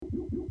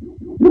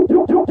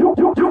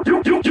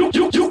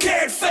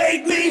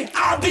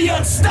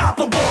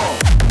unstoppable.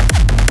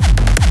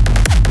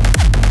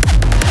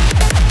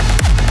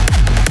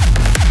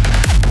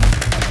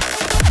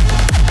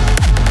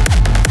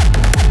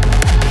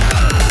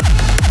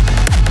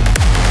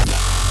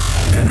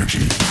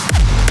 Energy.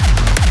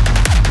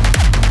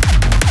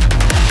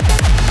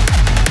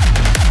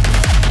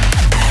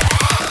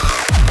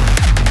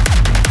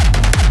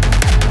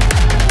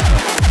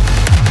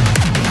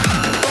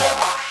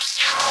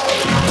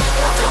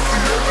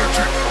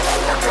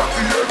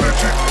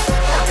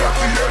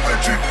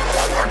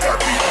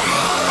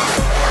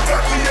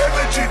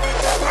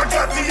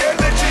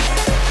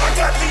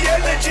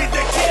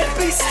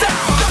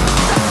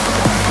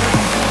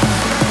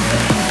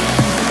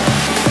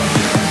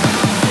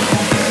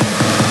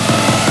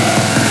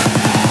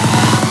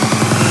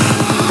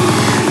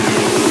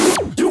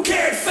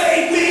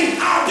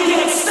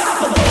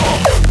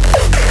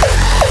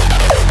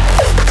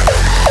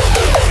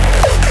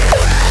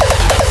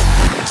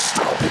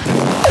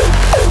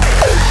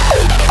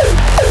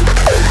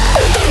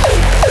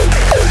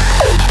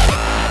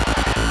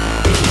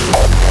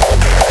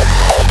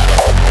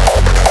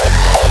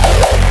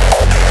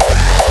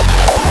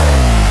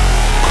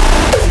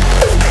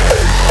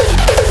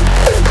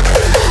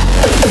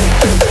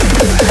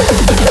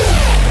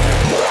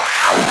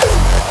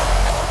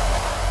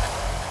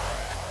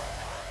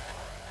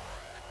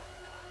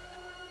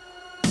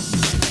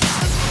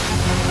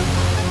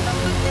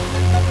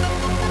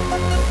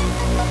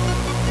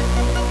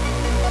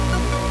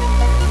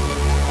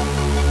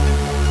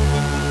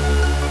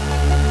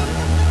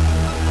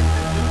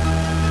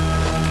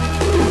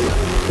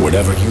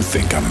 Whatever you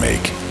think I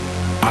make,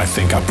 I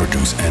think I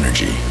produce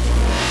energy.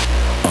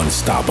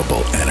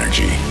 Unstoppable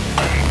energy.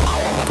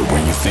 But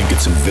when you think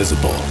it's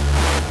invisible,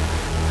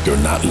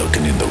 you're not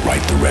looking in the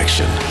right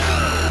direction.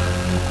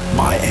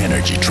 My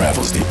energy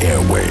travels the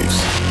airwaves,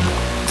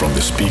 from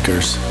the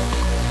speakers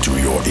to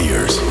your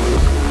ears,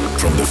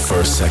 from the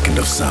first second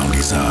of sound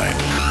design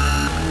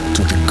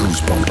to the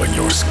goosebump on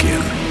your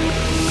skin.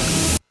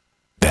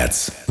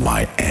 That's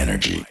my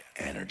energy.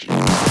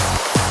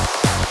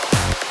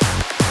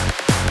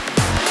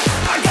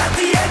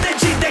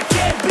 That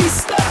can't be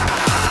stopped.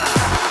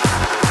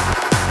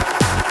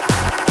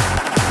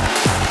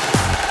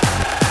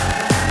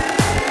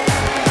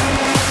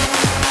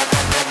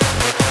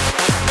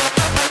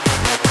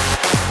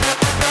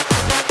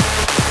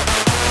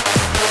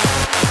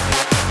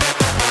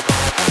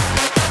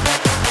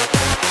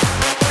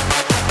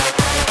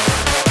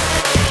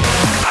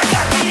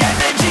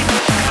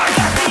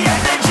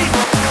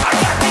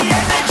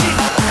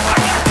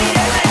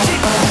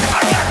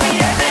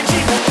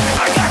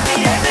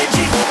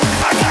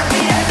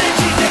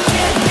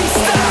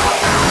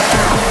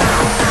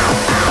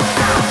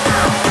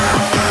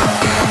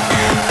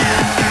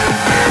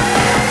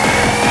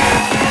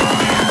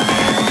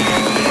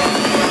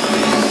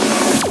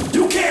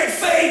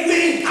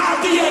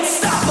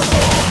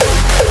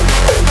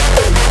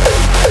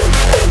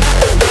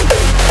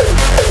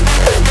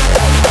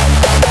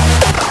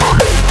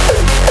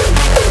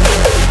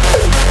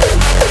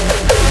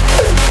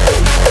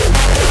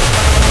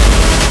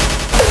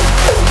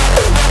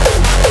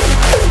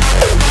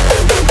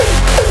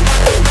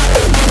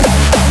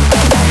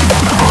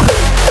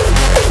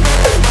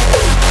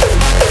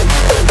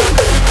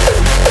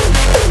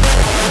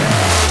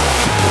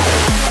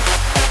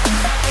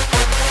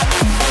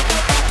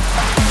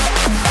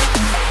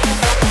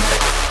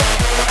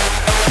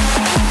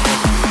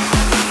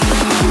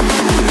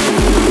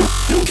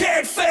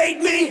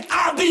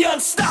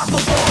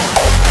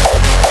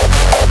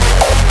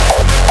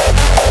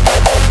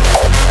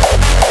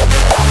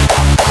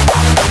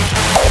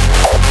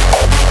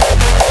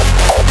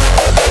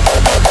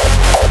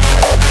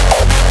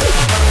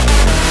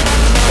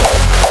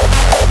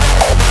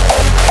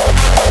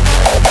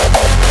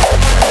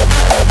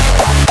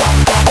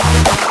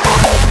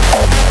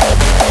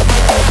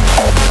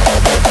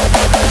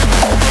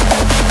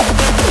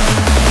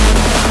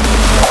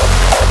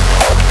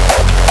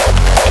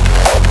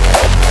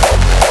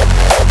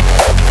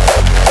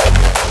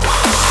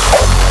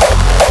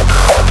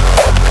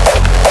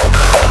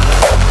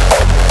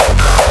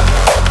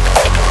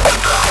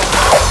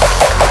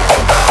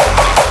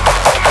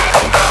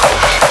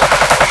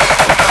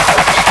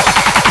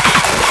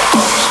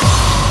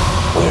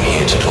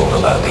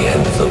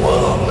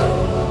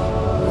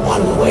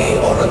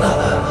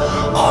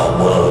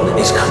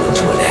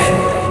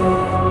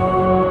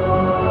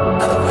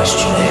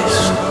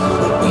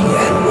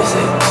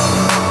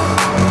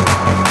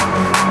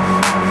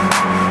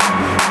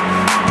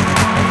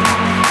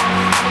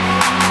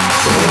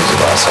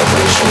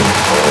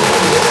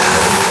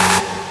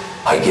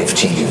 I give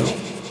to you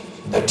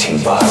the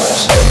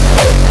T-virus.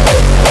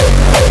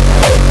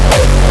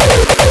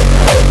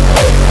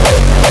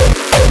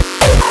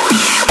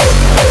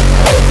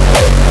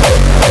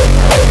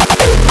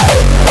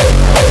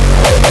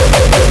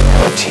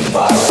 The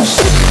T-virus.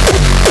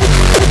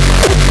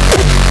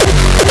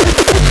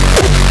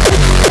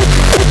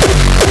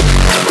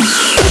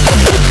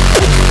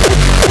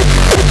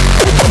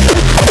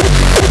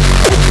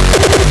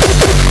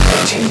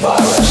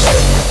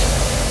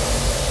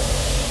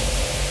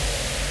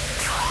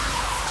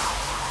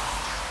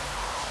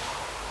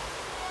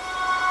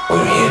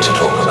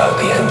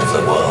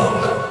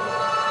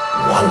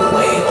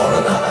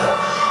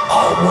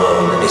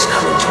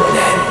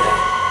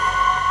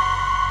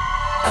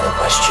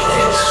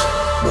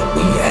 that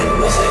we end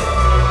with it.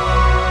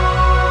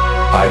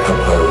 I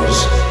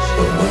propose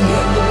that we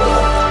end the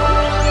world,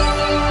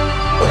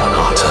 but on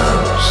our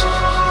terms,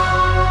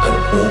 an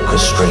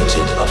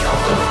orchestrated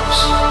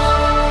apocalypse.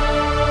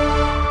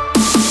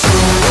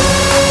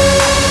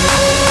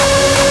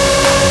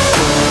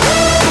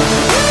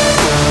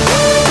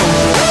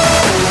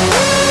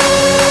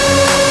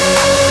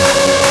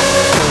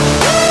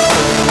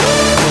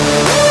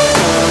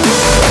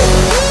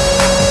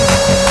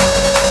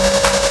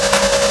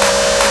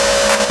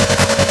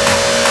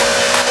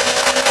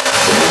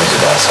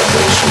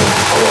 Salvation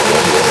are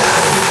already at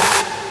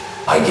hand.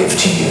 I give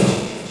to you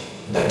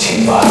the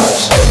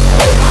T-Virus.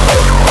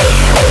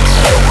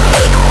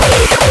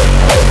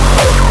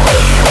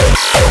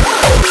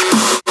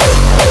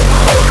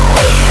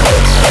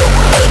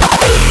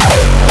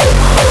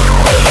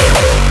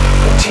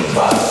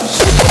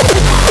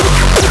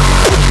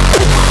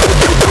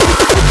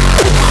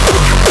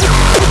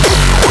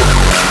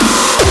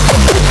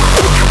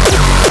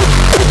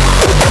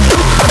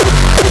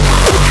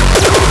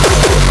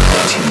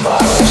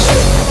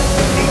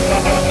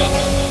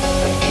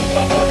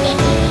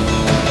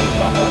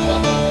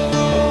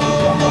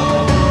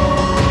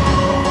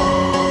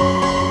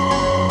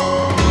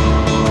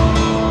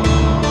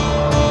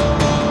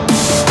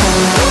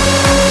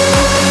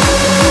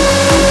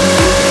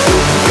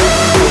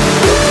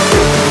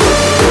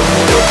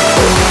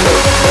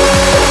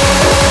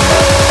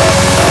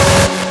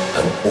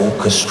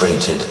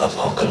 Orchestrated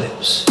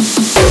apocalypse.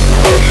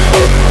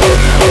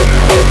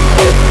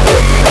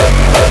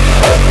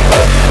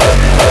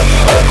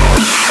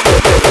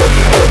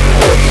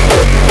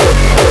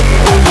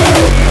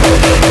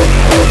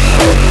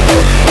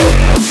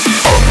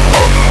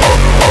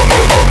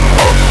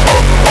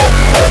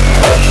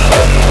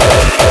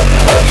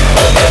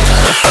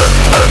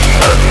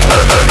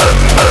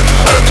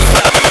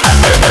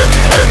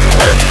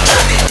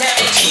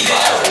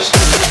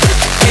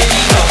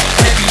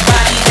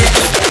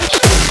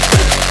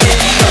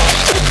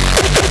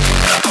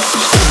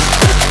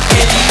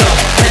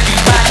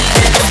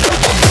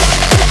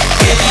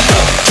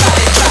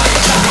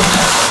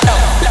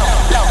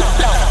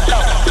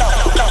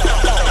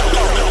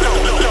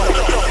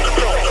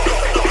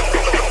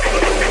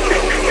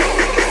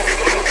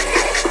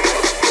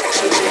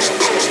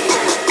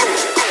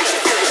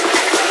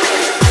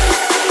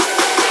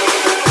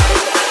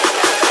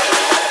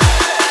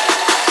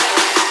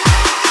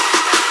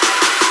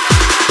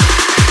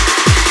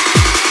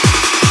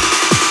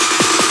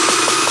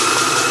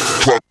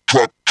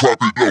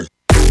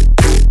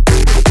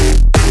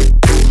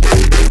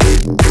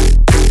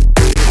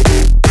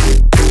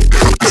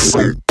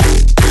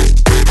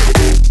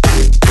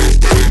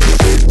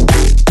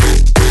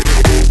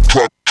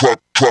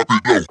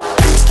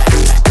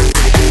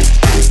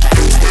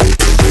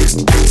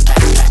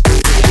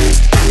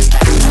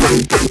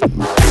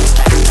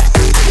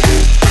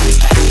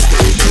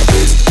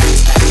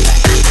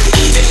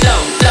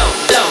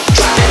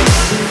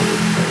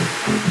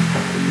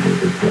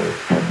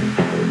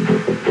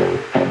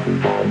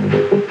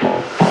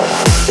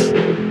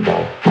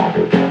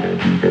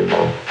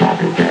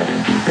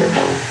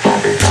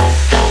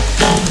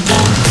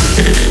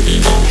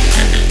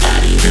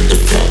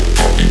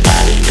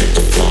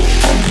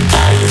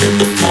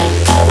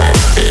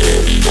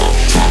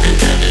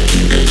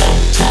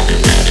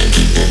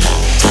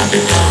 Drop it low. Drop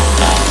it low.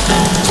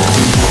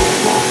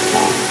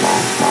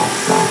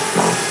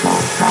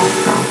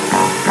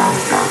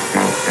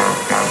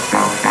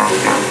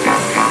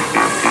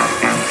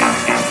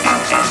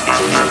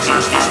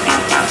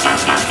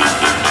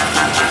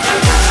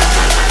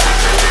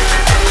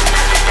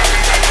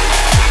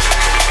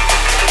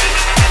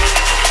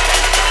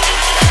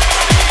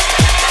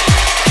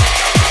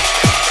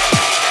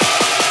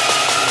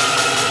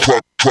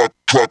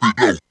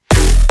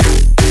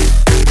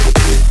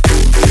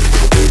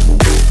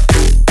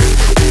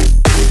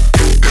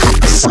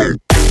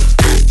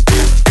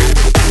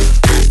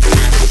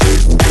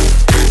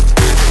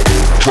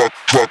 Drop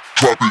it low.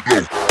 Drop it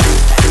low.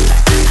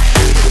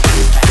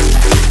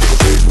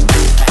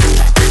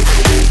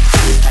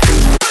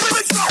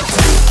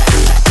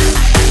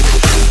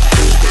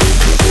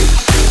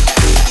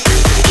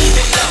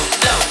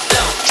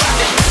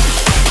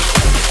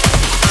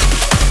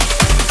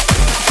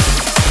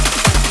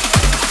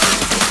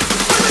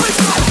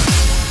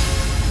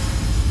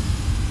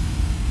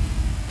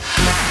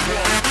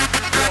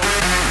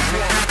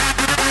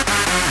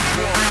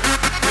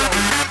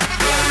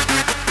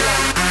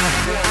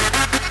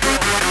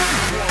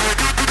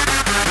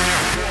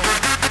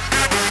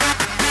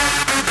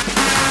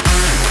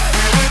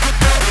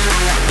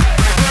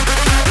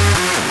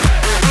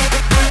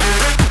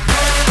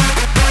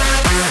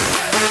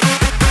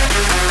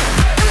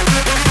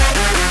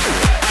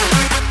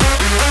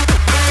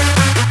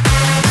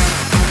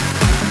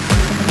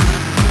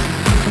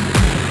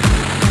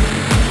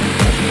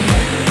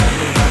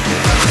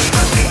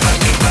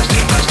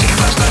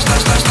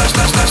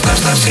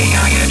 See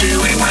how you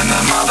do it when the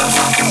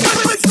motherfucking.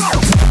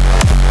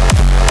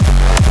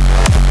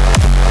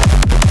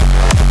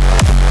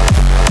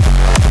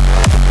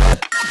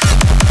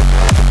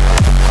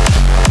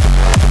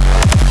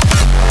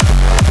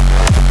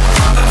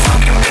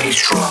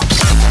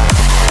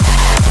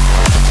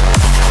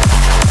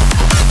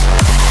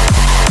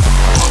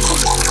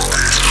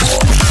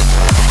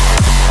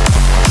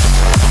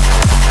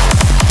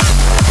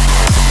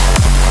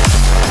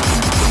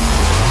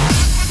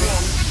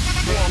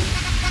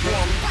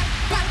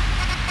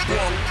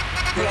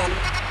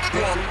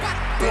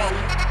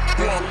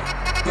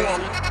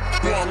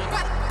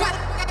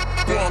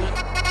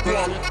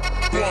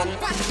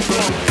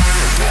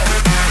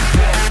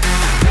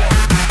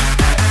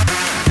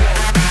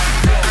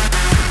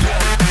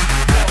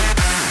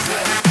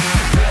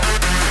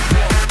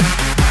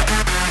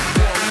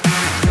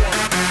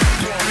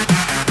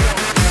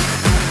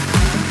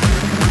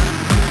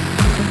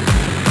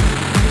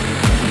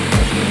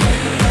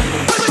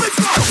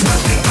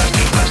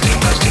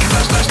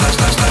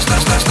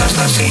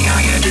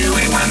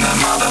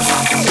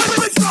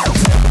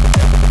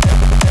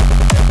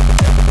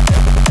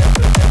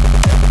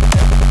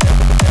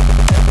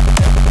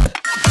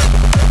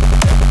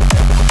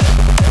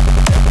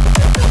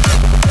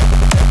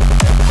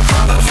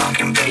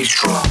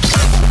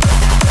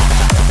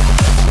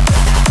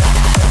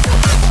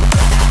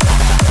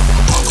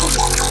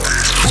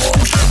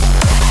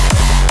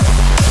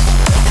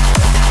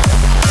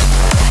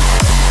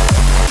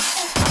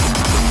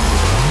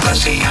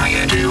 Let's see how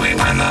you do it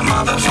when the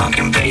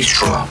motherfucking bass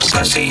drops.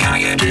 Let's see how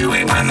you do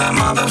it when the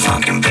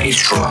motherfucking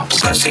bass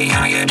drops. Let's see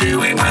how you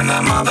do it when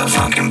the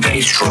motherfucking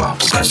bass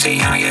drops. Let's see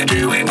how you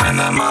do it when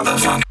the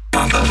motherfucking.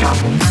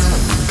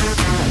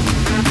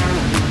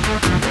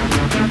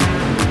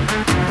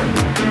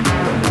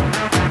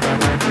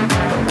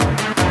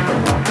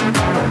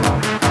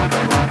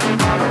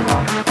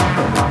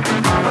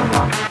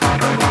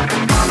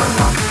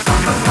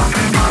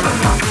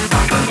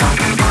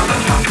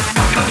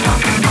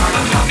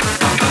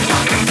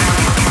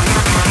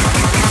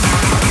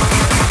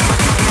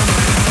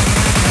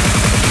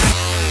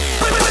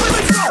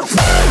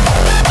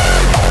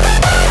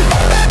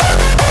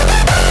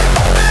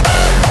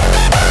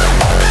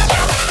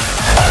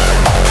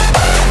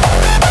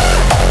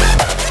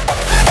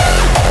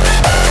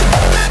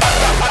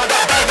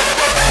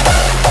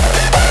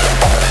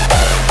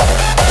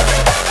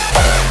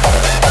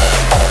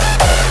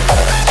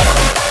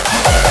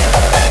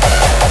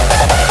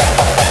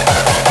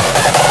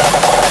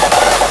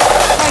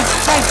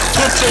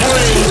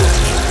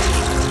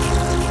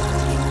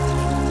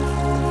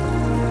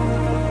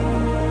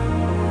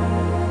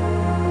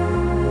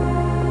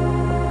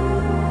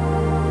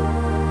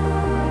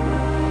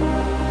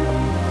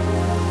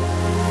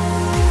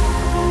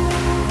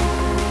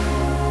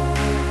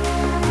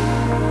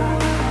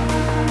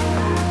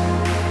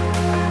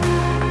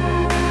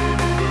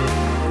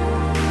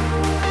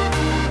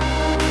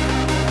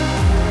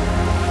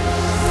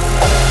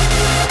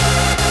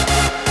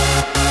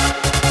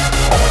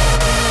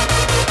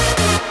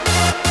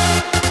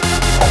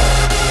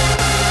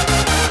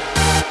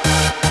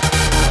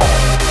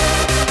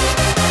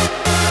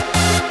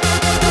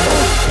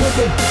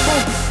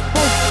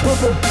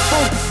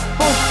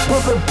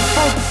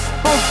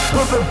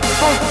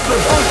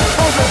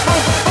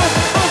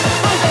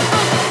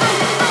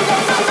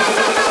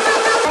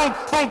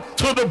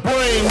 To the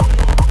brain.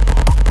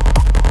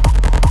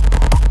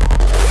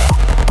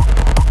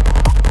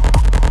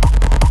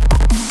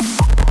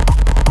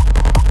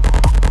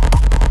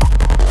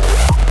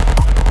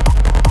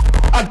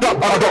 I got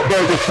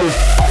burger food.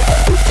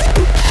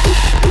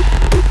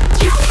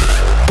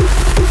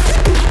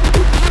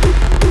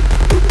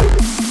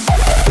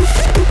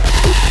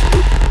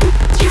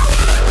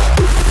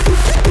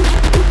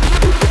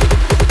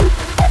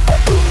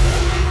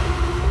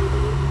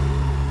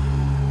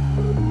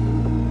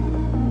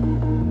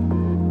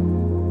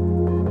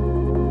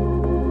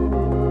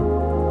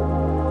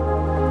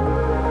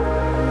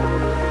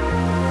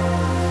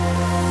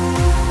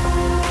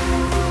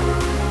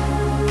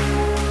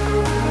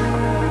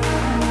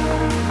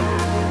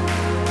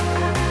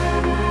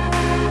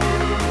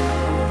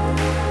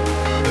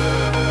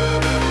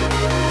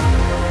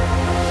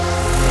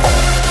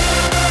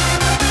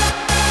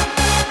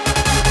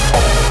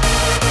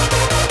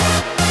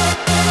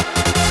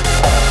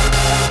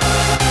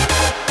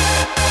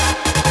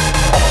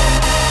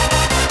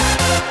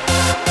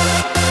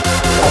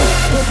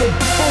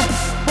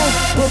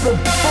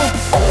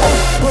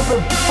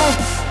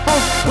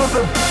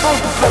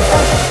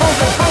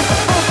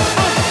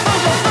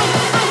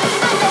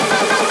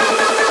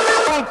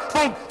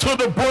 To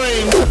the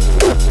brain.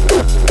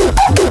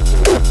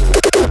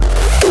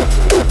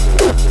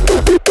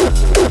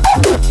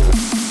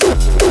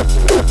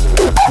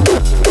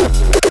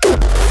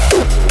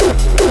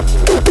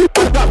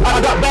 I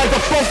got bags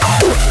of funk.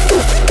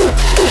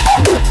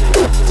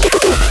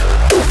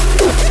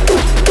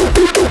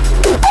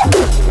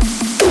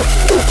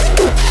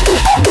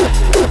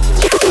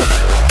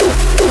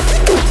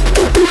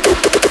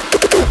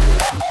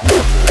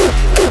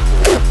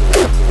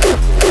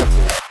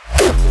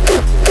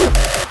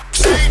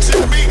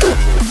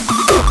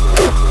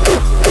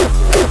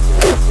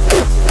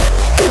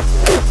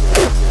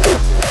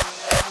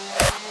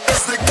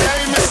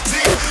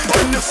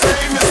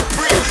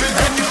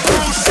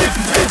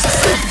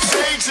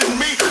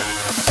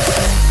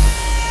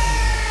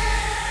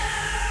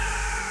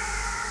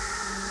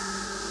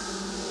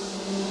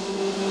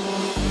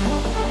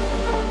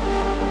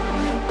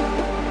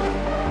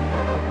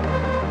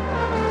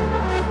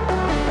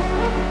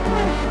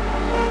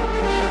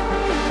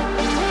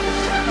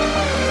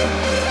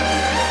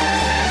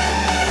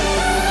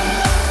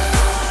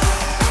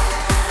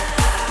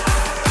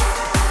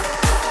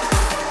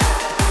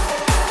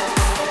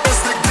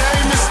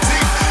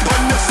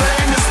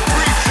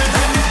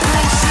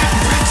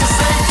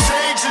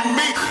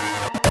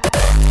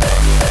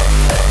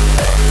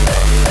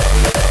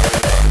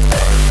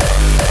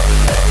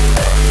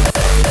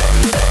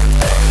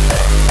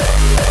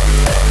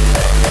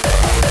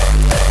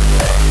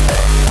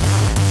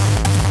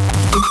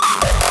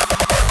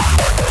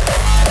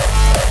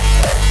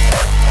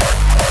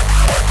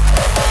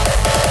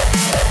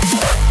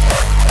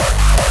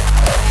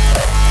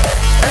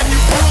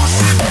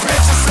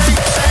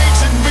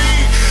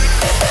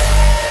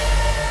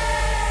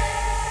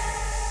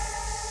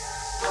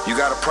 You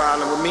got a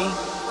problem with me?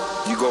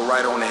 You go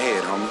right on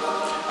ahead, homie.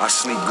 I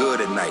sleep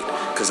good at night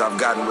because I've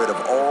gotten rid of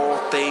all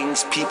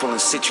things, people, and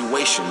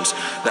situations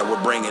that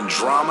were bringing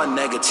drama,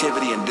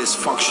 negativity, and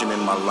dysfunction in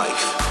my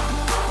life.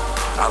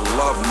 I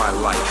love my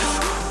life.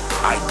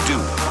 I do.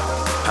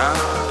 Huh?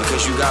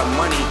 Because you got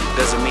money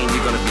doesn't mean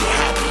you're gonna be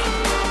happy.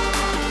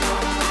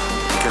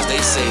 Because they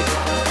say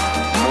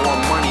more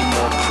money,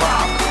 more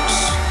problems.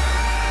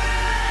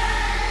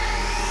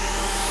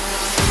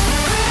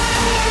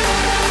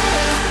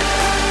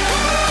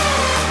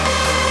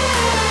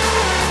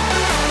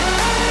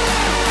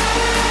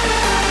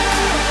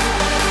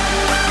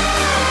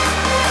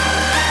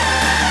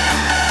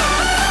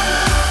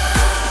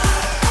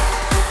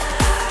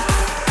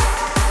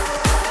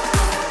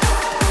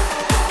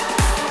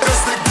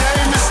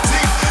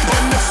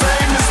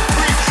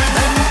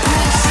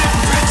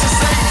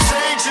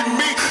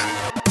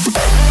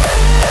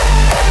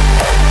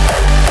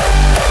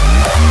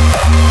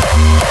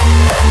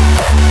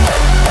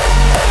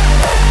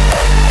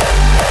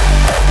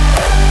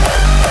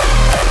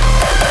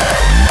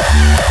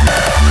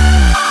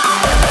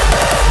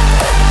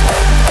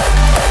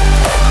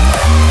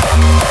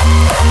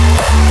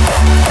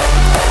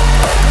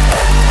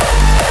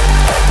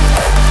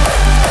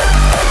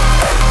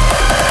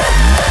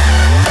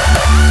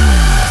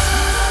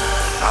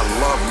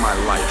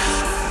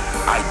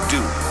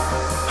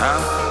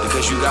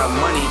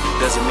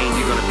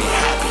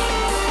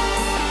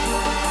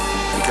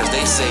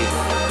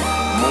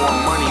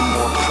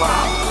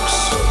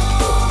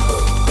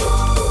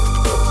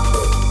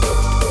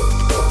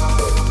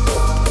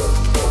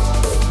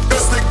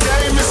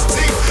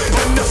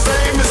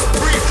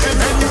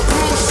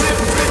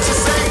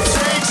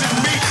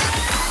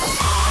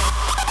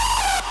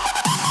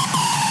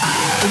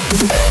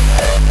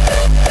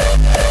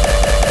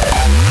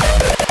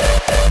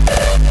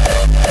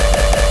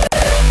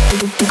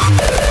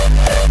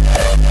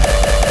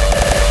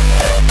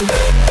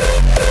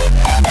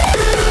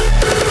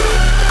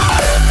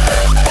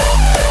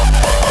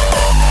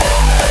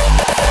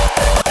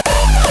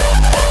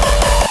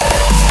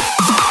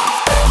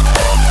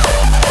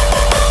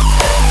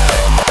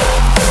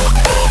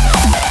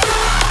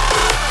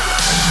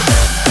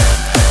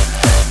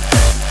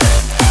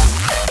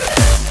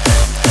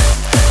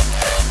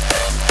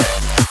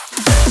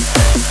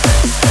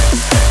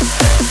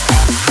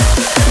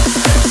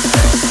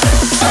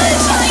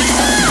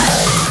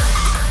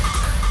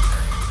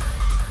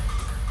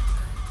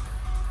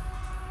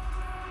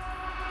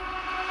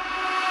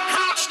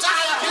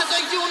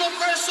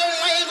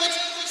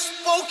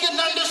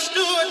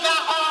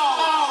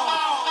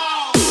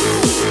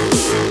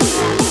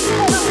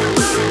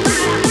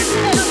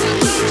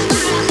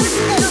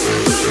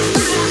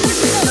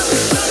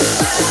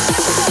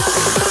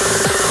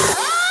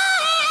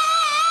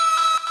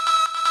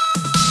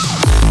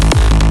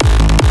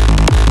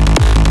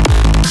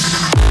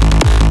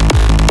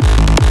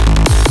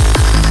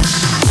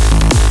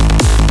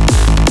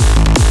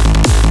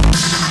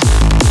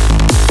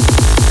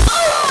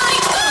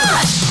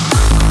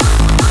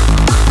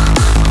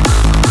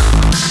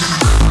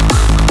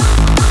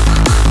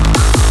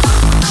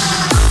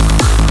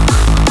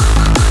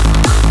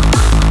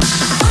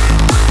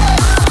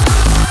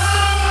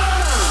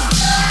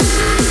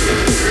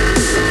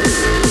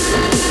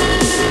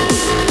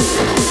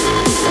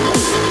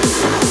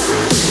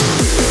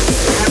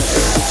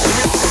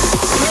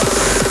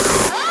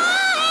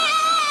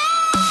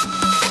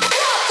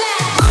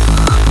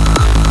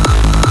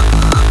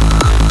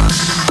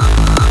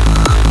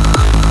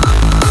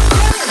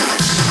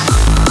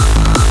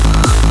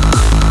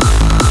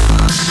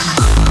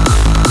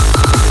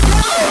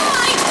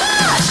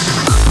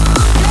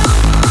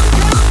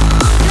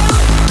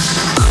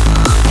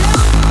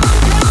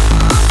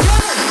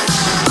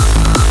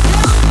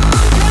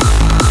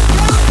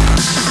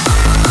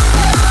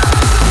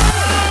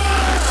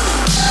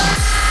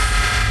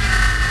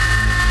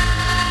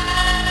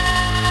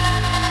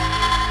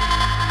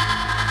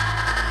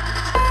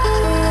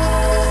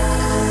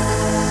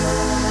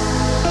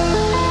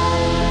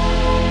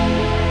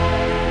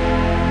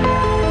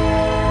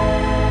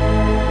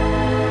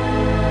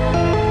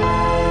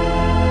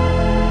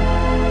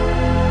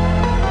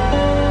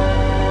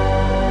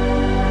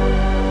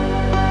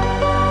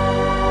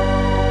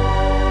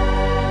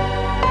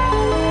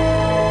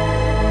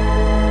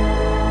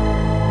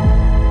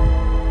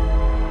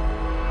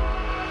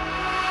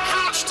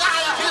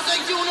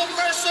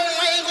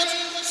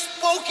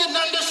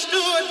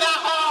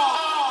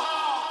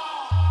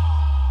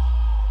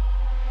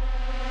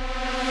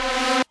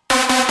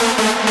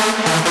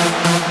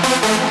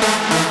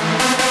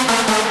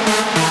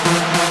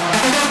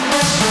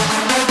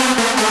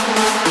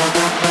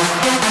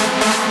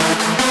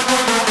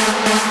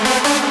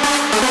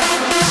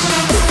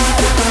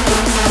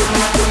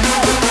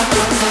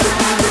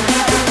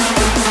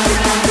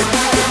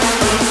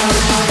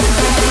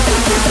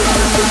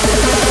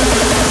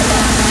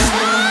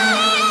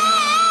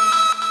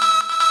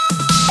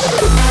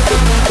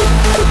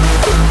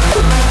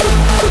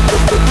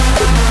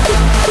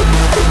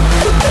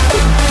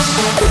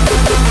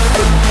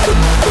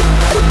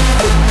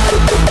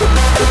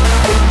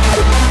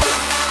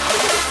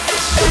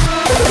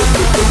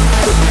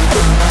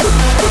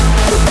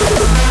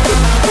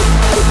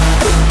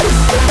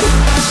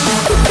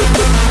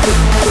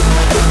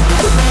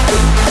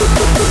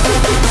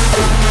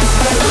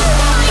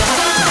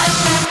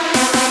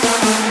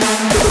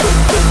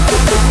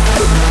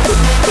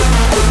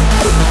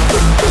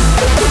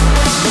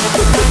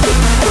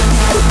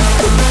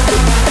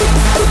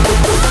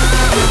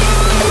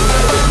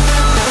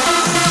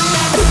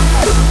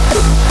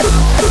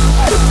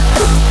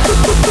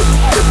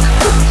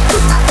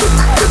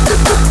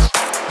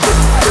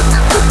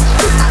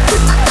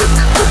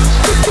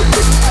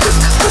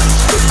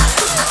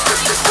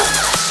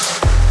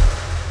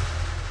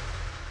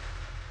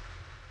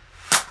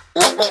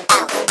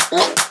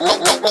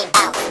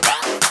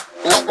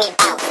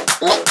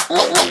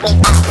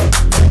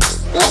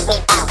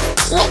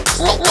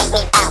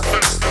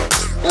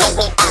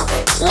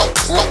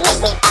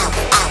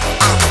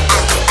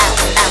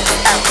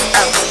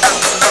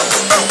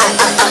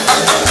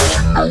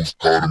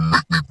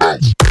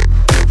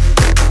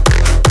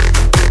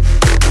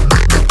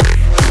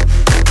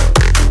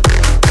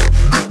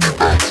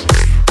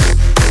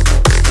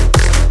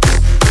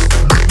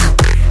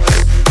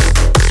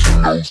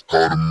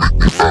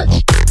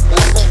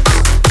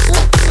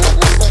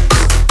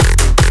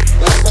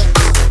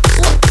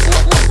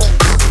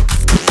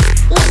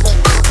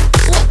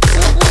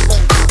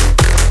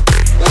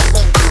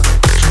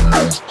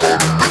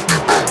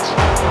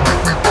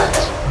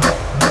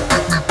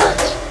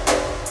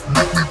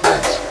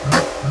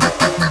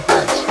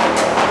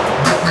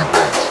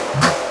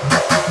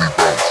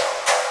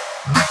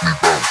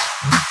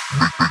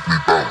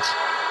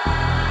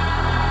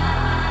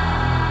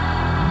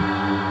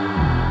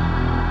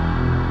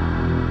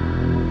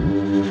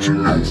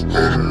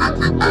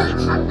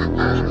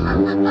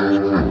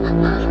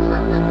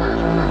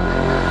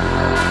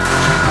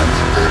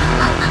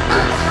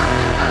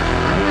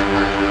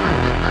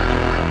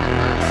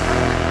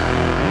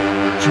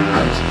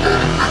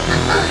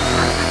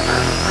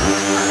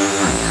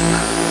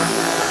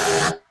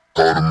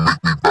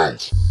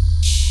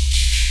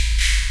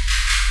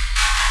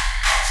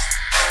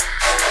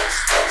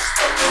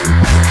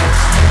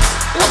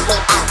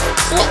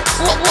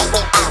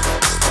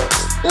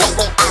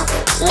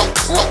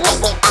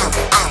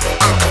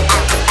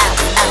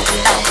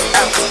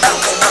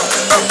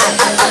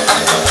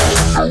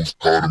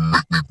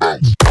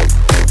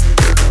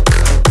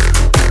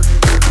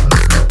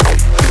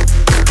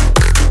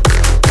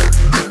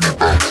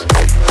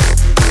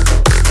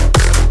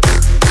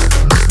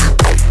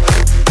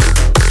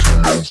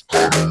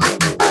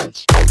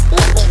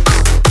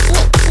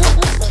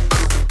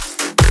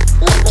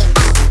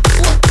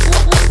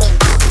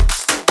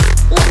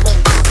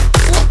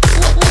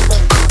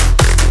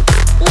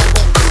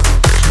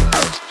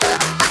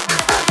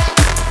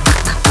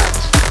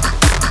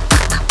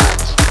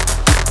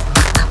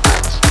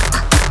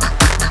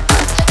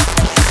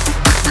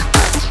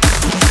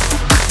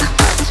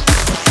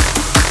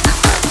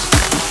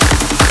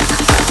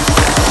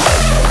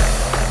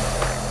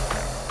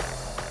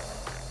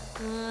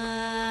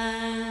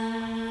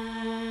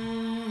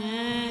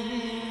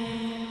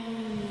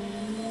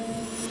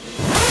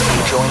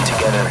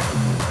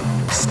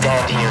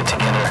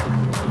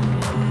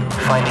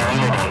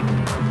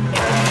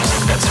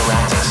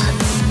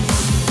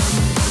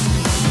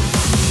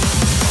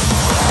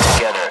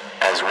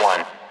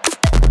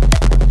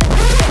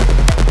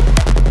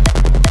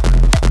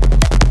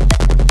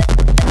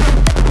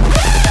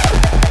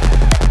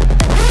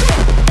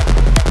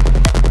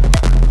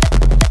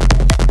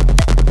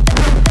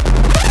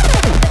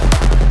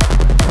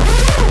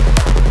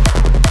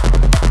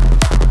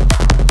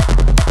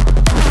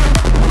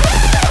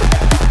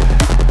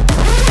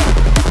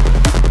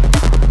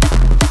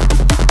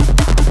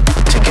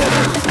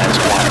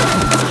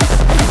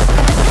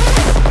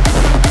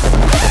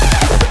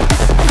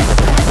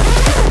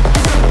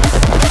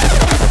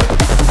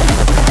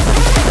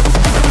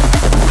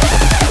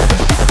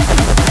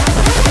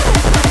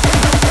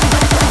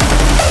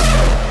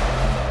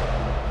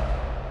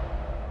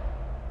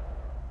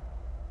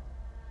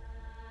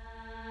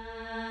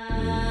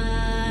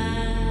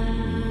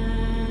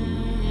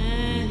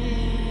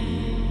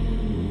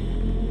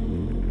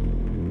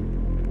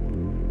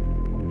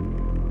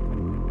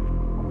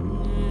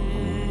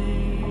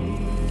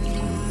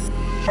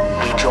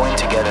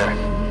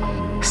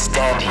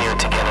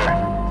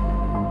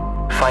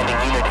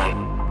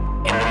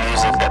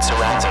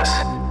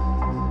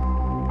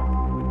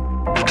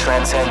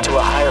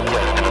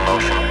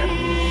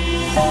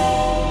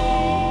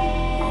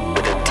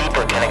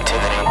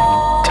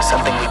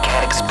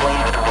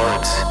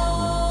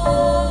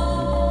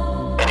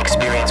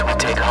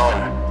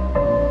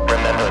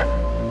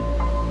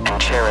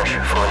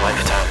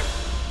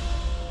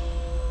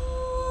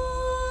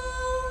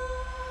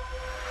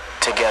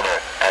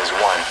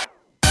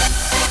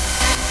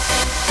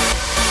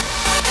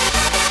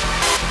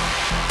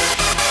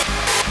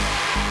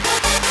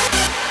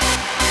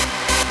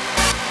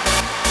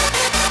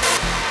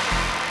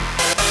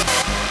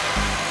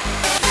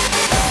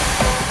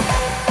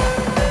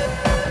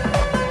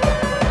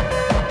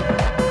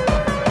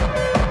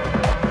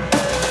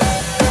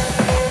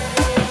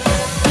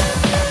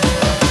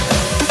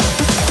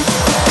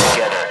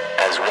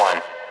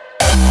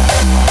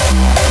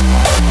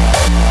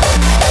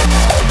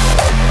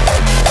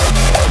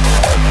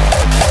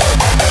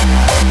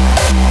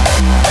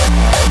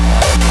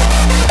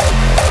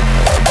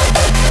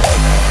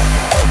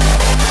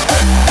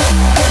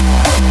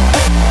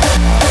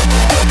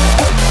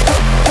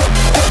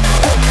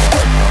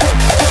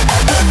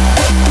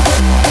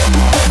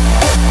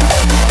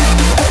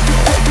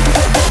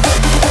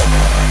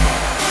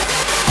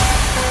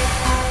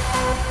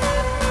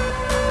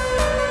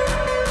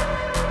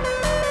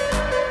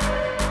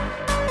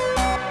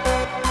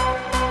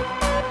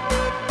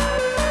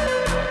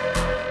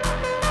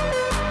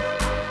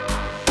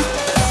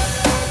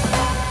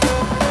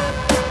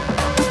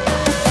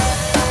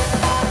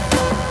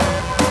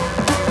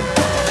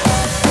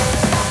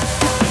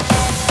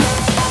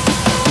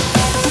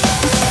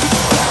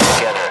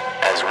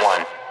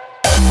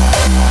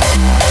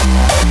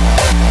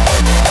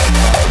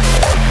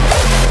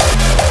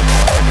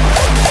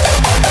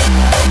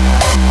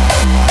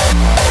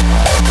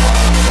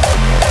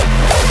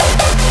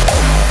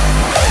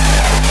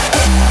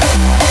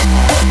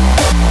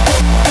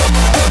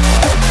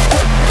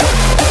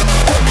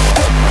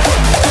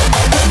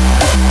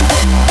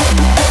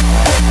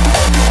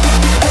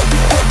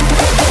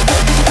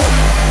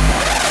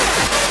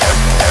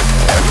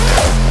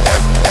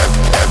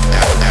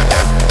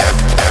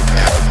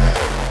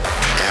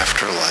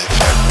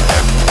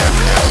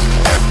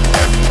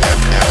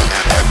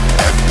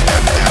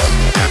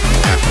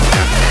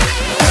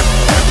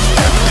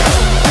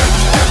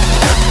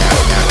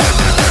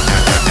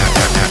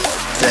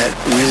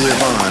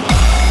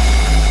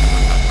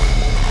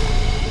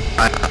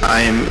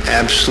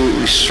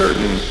 absolutely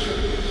certain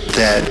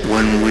that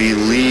when we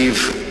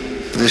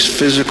leave this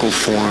physical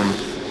form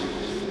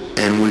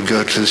and we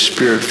go to the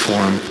spirit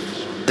form,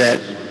 that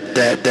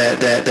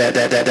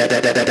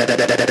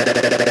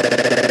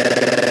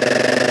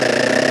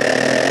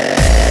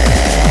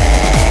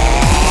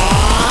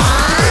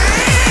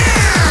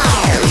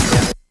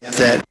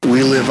that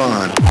we live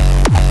on.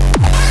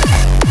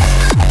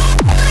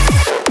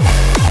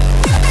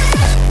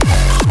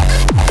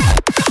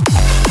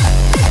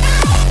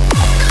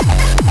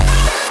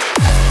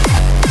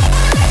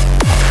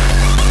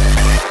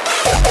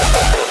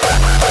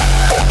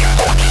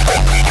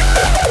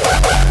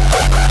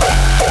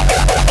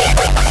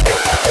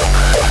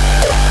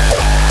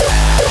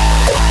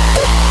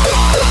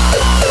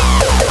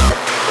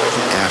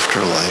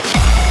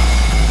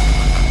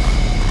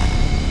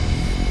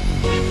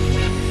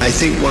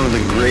 I think one of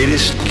the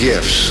greatest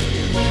gifts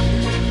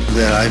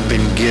that I've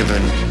been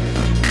given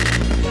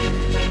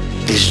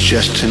is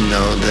just to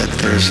know that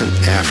there's an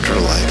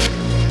afterlife,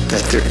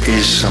 that there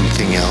is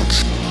something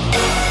else,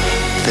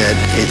 that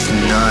it's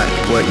not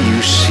what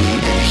you see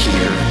and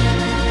hear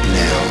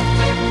now.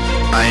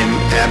 I am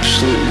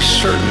absolutely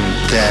certain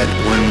that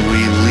when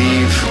we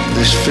leave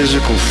this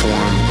physical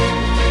form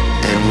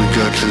and we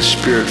go to the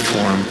spirit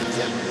form,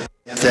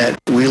 that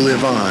we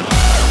live on.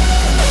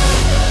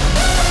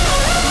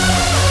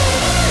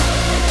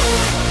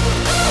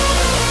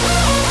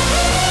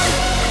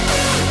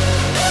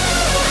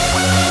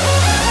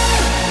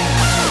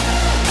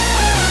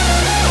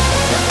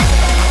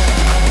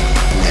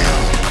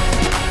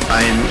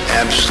 I am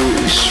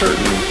absolutely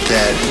certain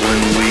that when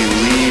we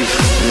leave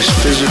this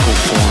physical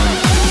form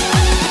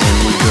and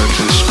we go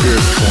to the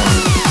spirit form,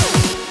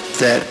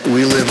 that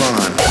we live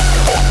on.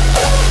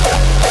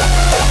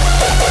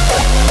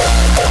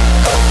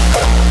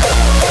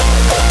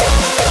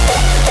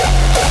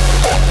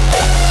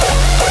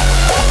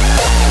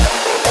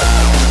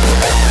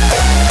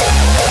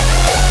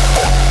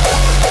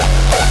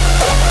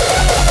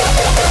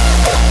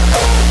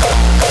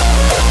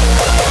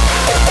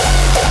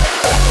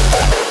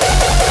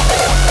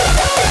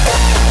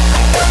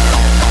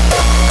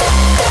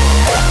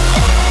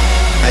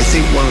 I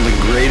think one of the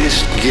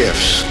greatest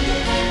gifts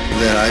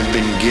that I've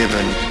been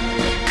given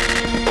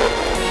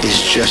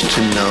is just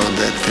to know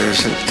that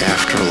there's an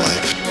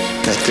afterlife,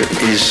 that there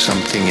is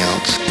something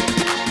else.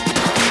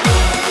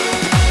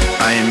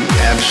 I am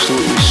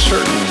absolutely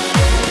certain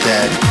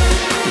that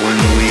when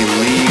we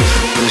leave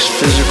this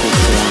physical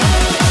form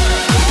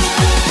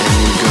and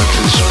we go to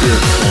the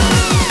spirit form,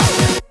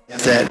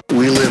 that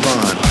we live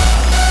on.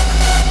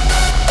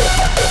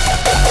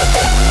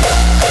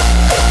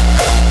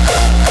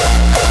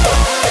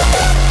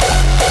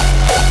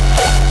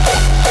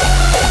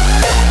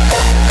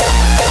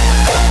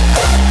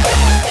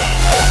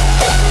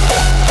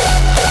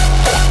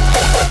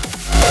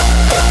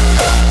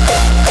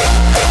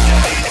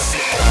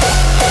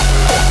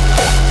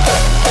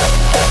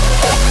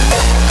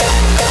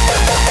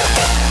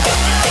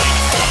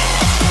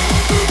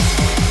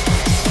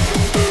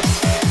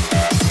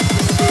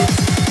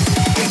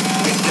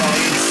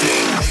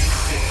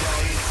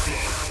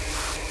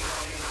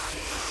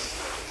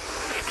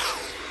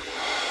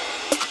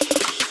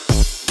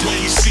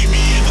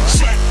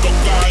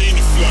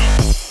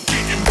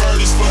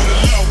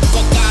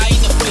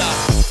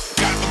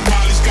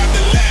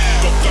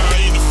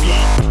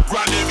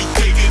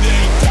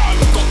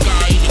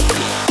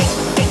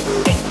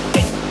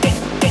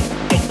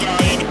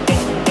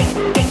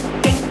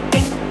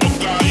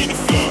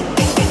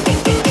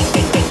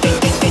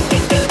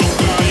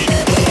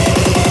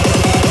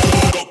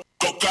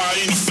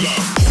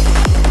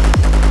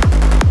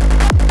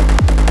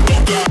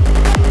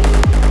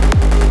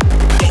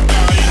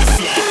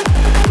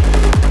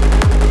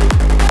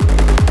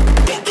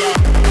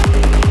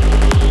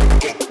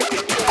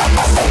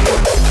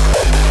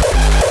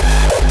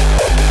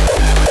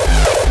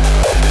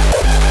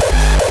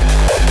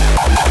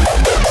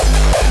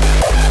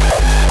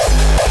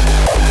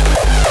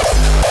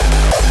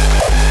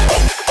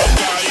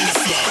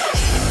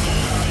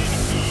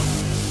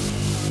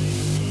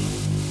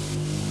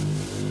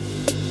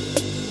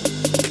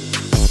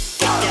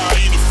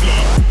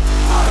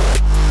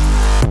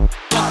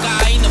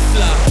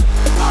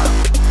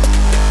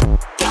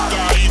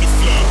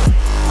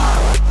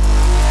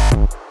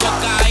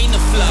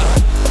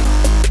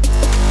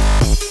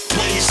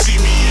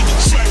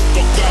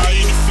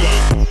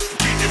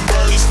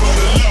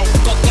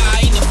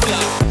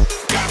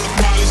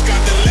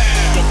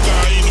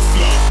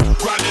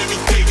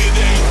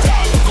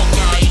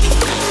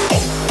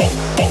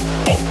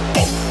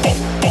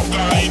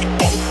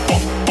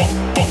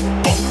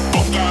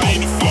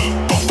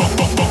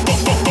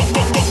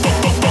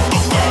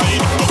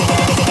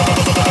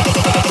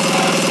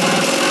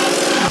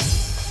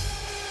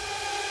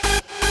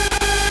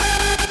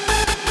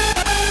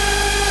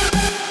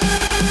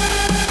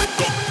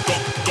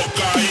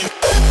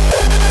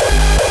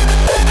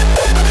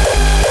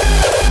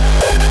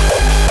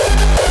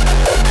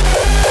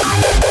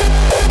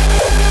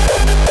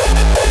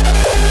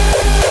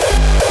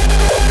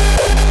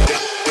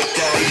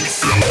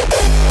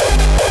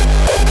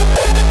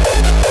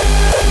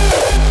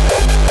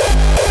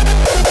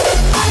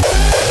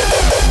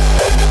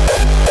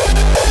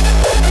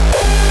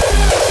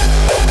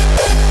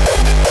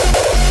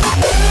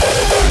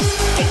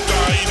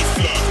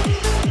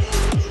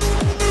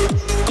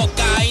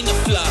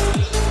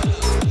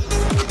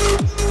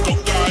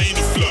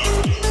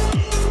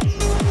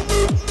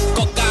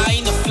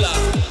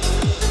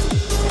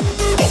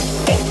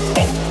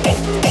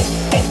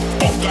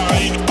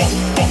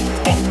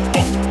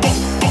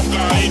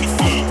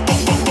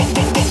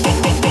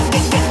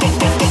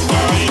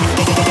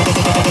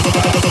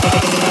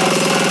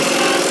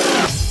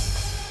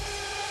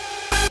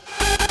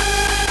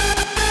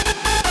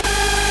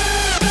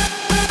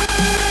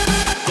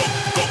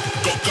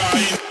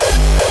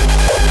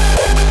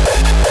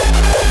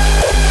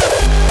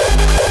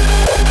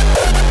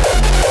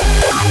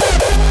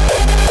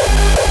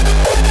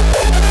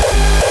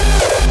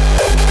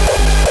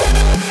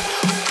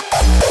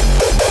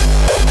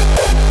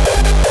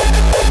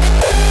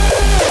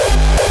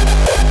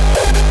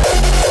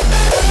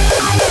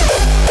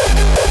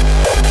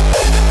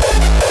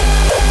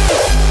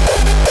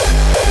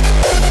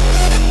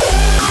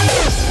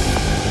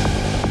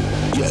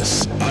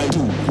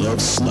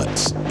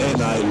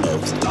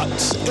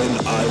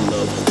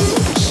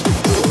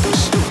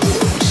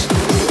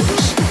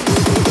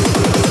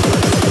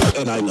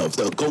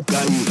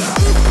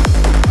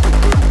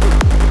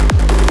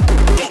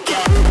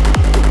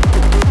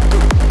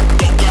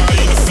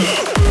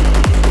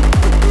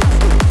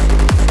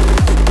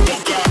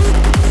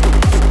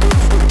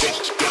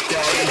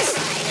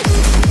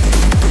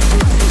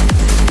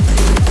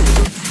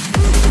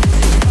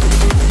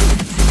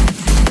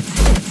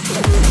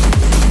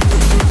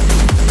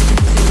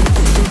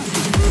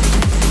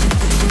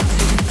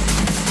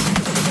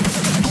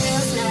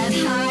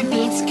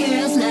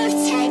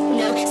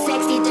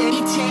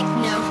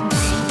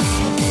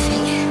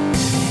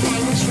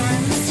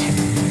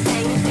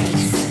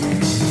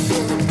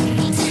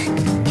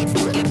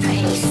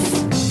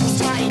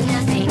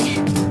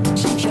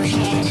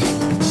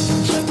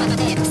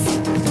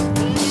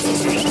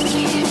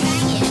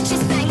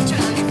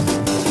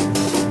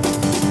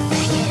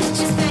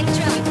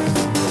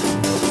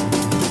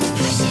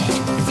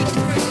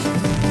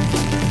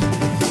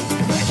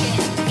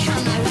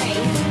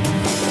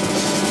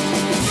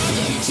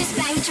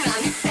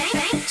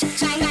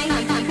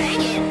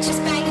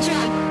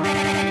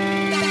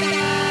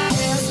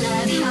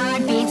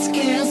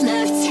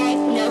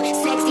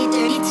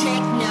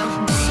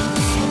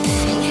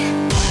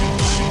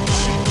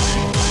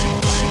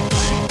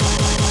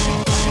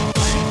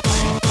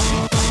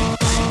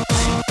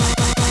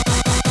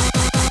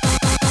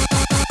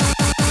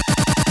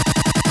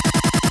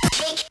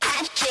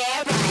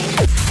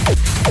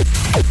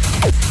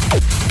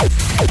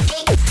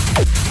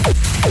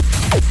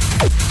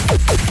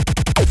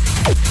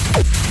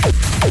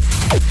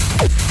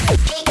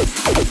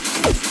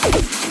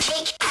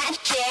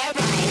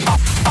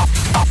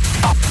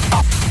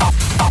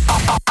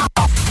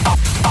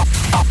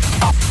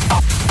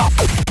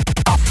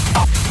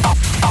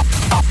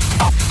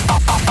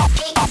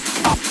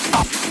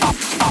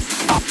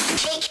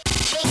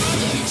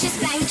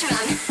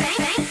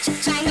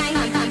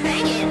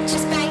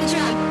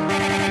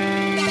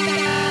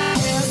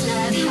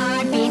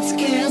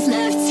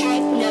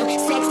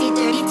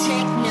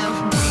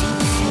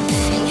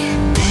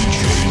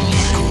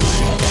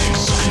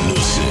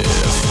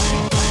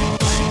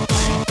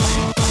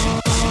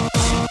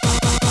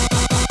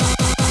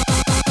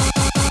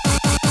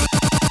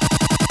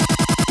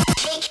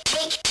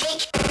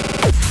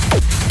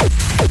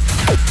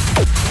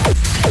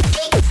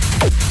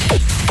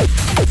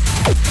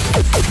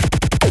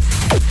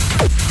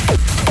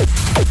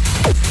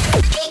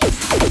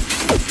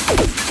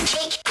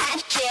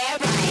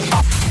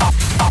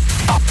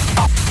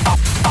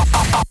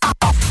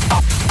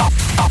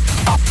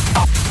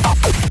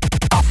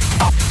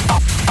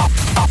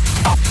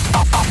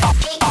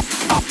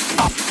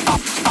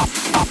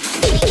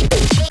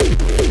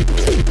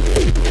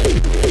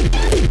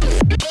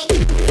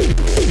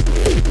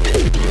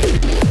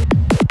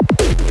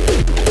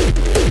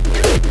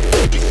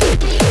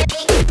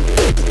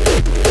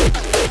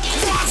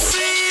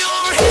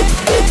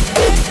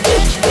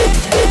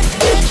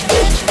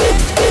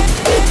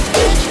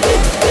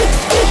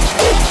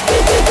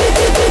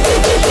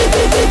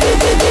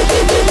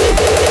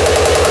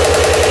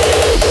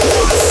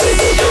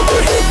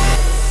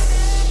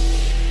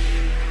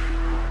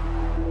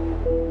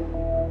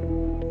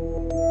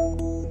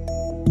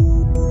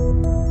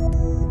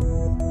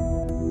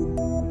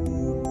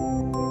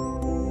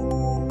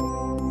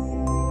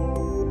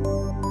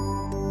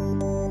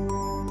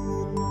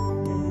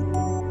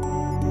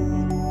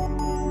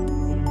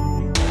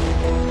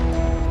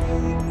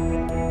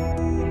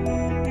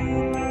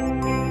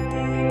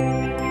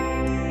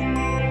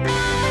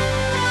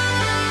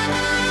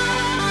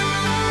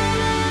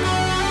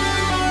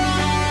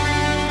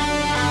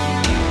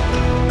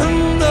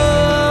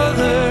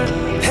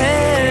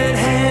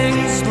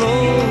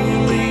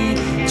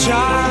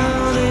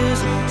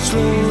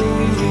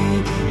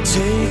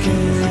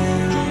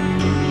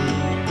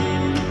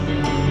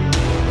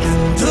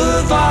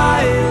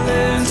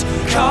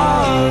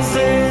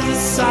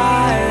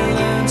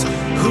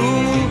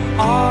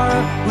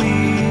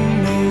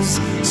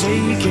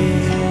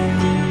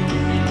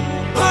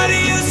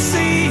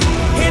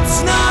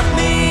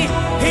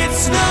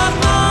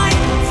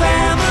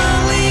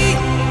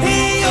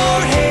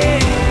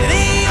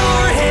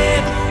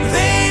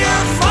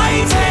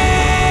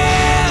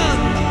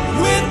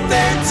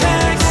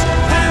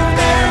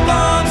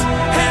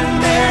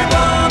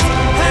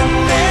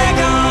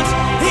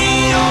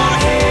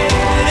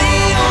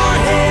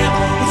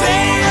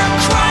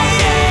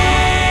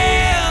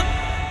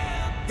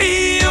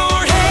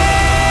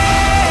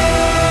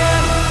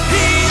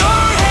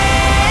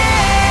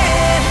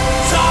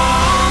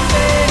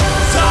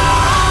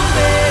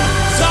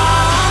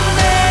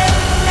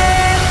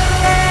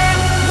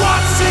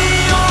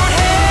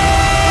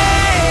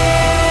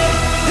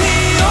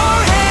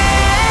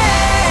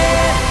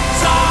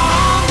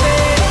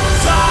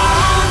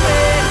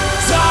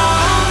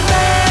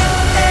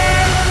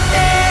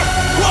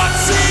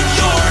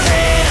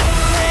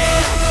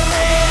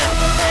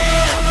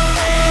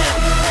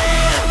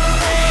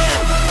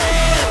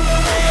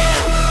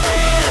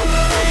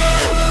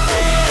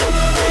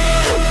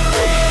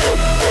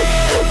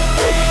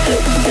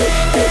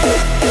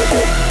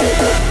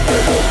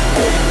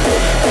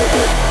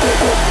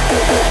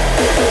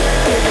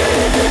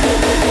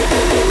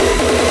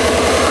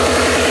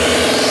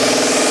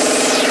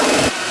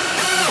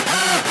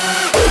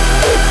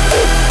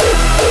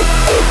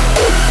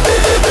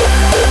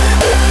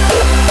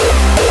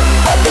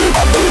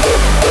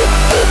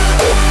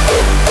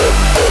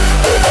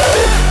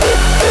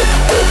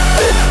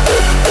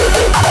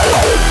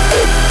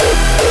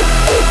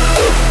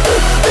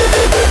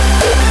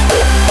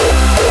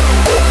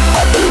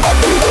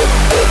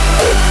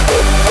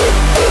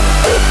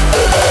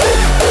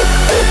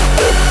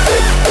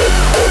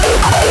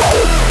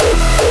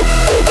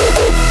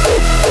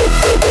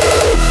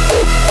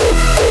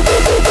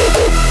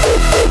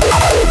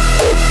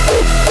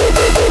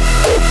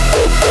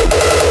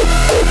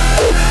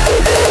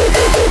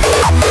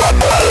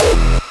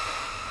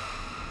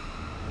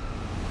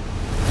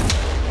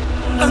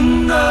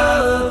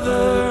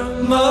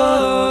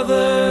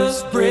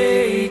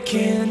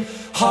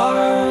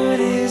 heart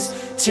is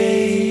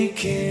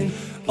taking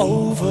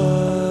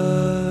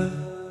over.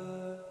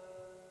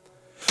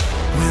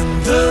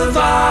 When the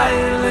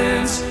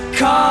violence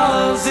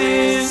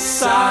causes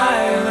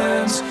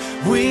silence,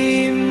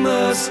 we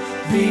must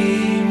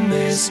be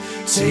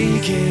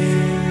mistaken.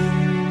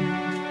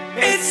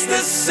 It's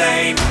the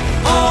same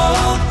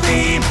old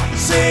theme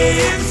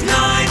since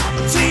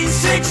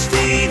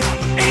 1916.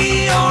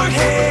 In your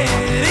head,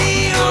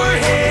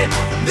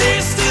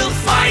 they're still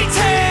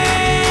fighting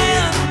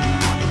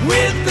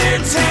with their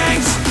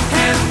tanks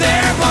and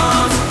their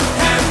bombs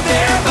and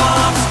their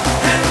bombs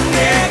and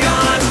their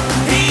guns.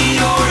 In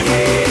your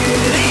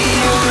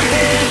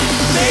head,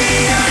 they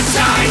are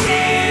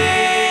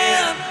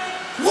dying.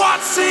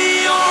 What's in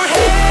your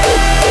head?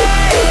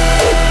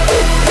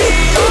 In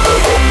your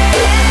head.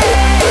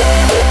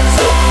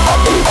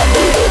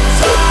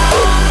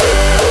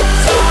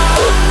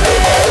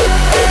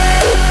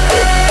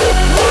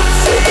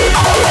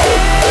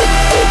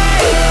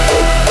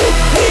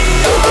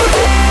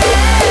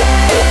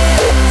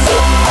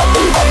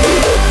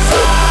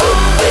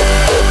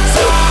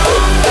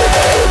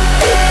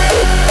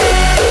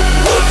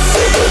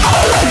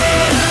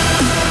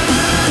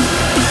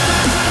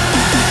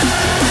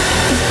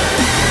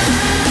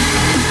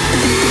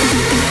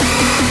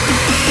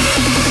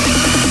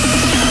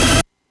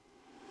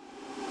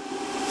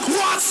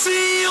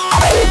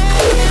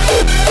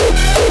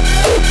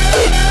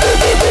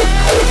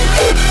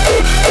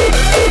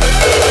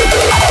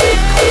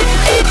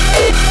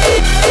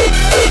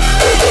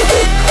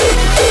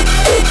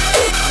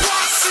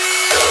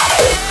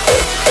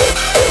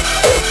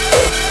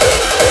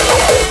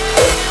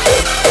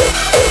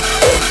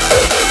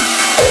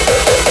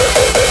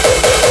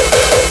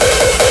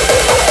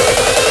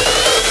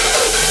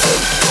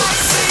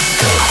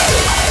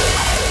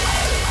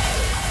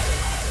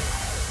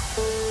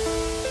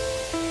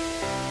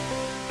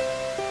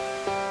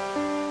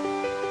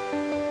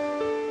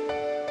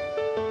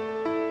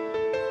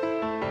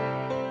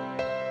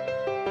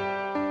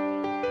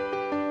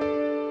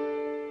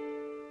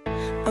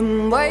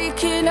 I'm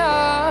waking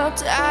up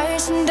to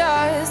ash and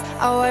dust.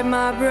 I wipe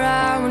my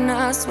brow and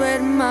I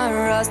sweat my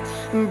rust.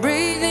 I'm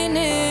breathing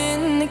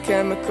in the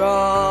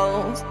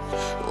chemicals.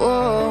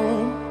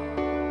 Whoa.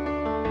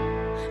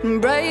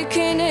 I'm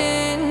breaking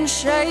in,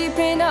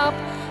 shaping up,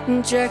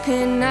 and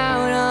checking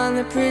out on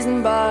the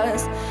prison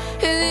bus.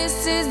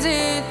 This is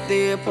it,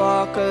 the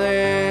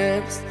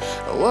apocalypse.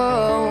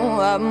 Whoa,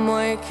 I'm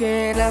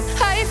waking up.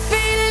 I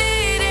feel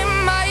it in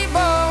my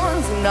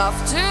bones, enough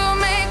to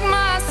make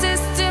my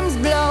systems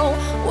blow.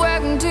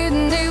 Welcome to the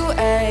new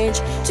age,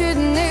 to the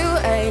new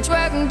age.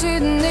 Welcome to the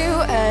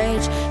new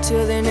age,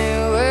 to the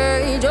new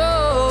age.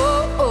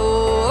 Oh, oh,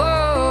 oh,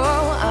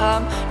 oh.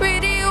 I'm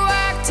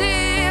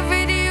radioactive,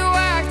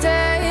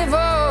 radioactive. Oh,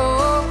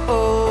 oh,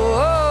 oh,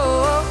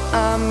 oh.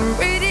 I'm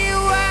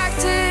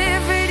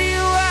radioactive,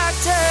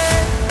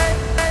 radioactive.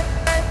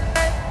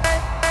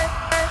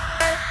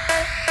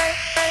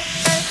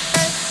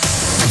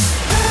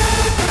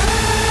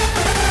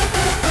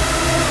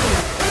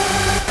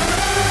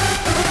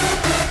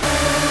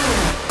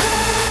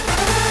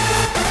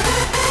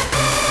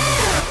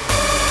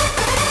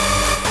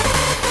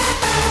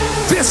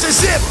 This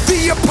is it,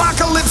 the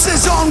apocalypse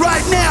is on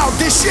right now.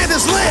 This shit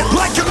is lit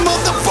like a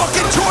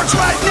motherfucking torch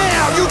right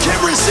now. You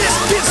can't resist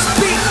this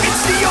beat,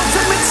 it's the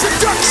ultimate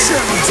seduction.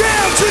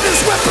 Down to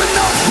this weapon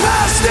of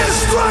mass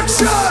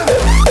destruction.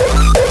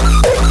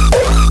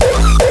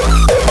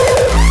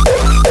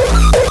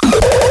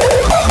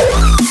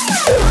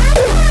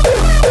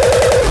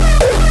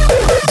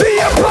 The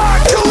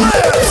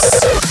apocalypse,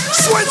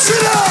 switch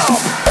it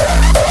up.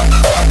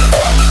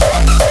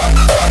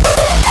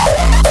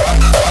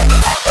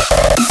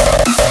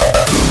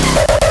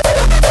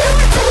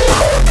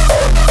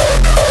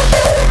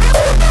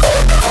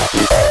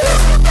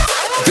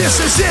 This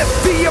is it,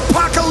 the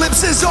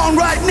apocalypse is on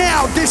right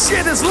now. This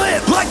shit is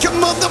lit like a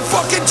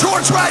motherfucking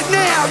torch right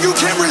now. You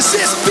can't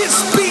resist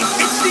this beat,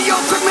 it's the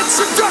ultimate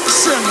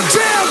seduction.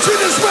 Down to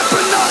this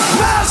weapon of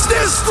mass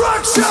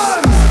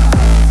destruction.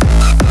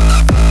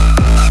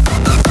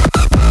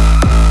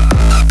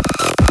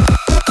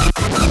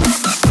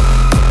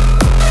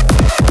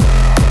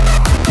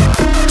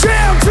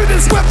 Down to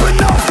this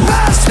weapon of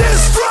mass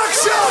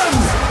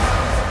destruction.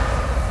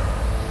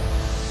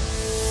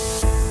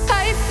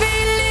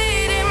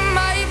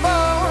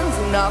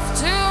 Enough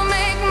to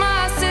make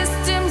my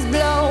systems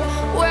blow.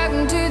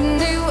 Welcome to the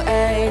new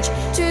age,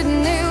 to the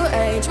new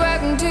age.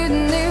 Welcome to the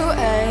new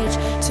age,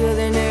 to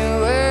the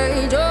new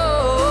age. Oh,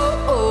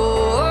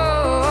 oh,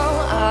 oh,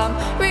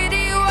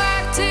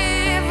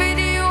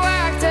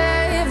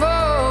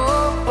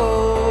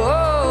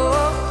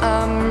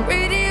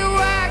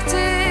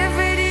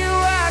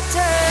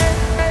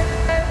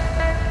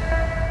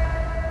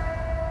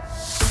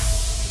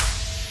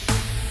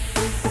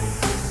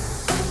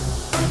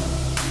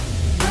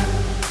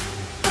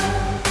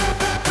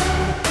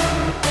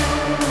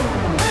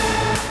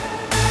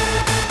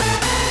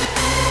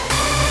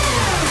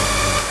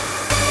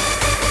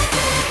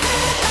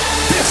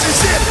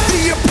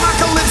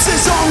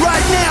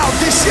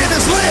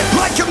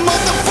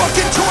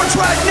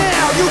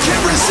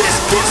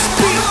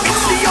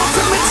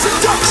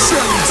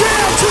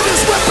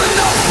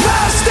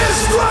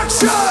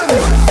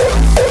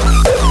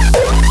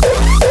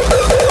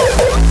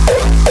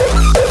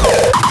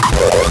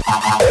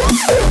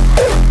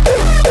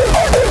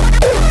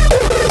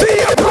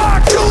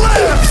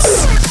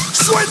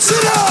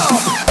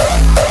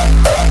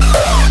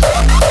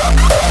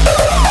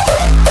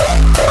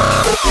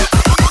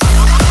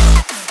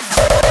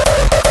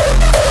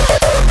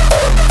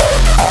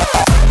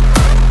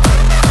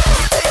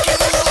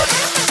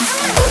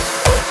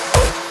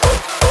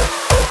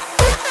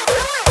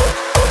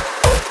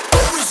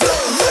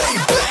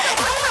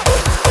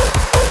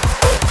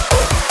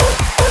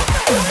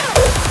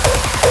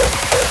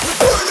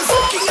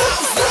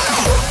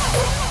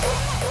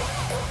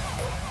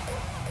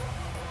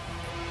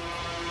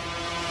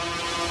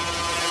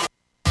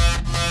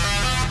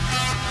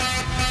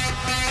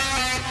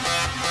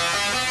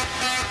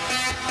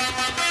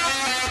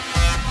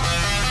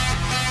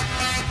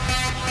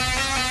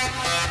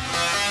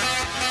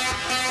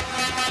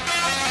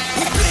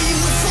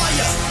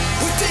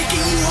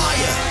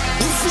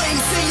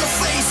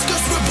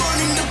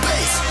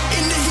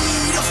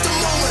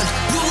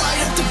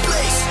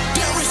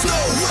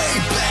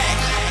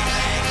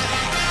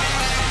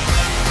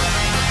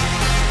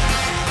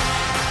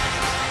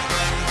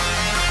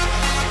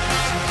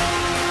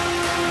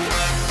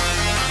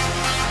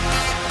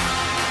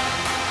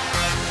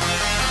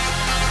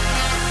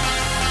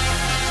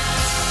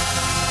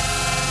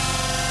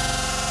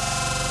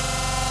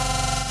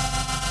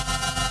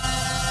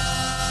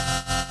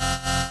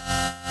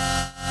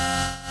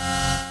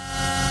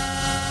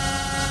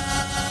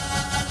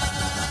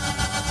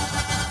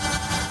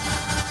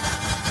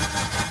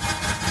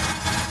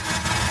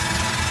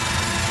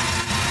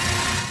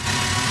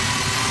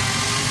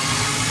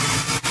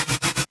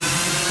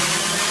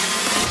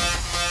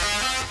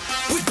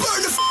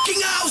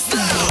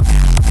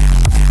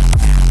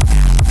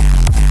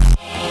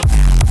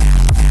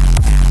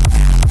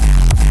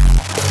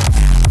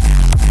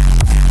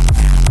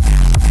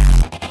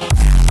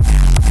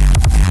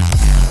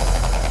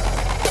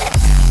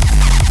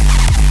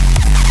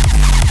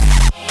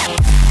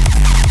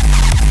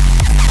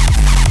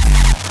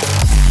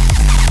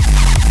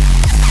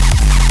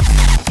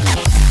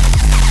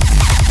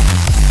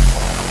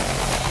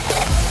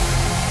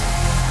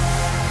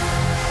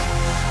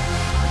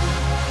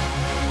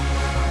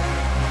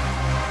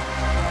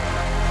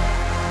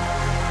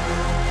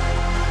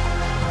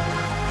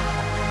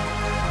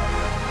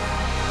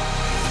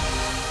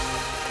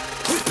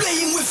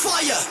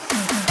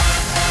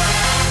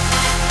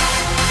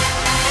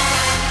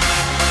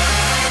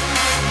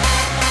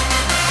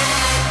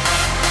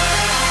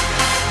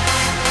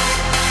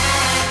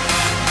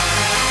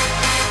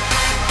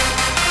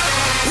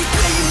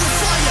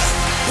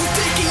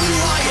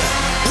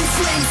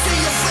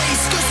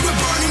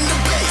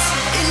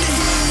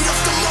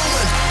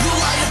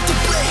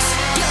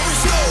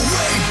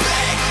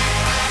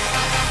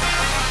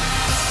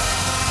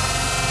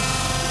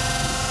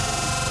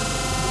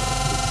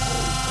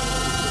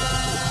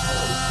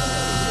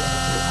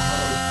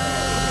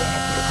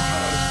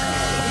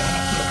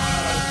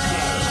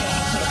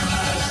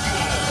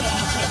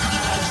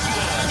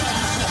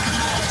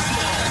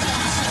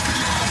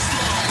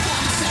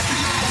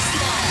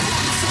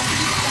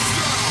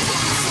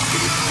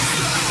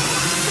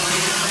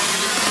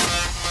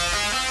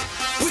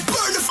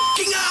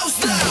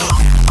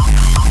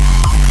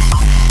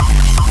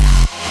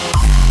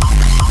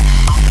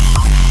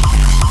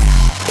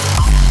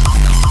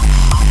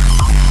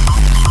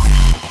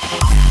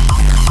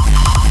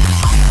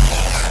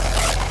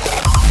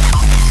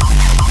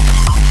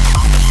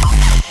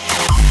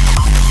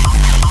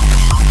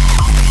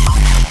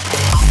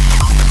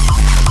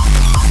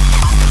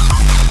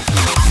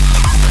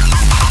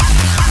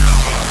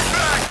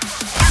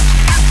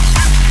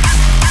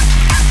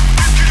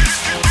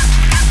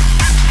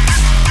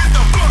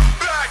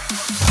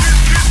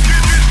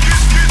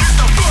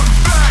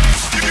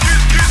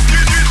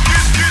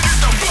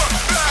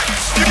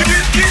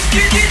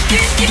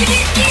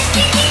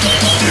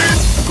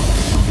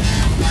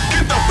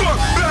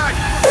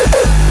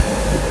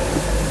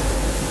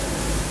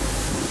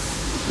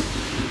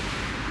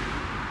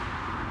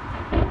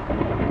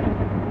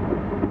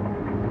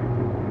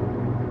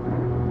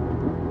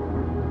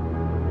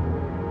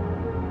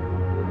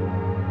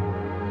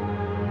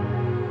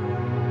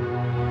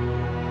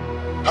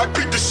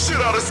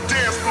 out of this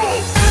dance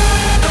floor.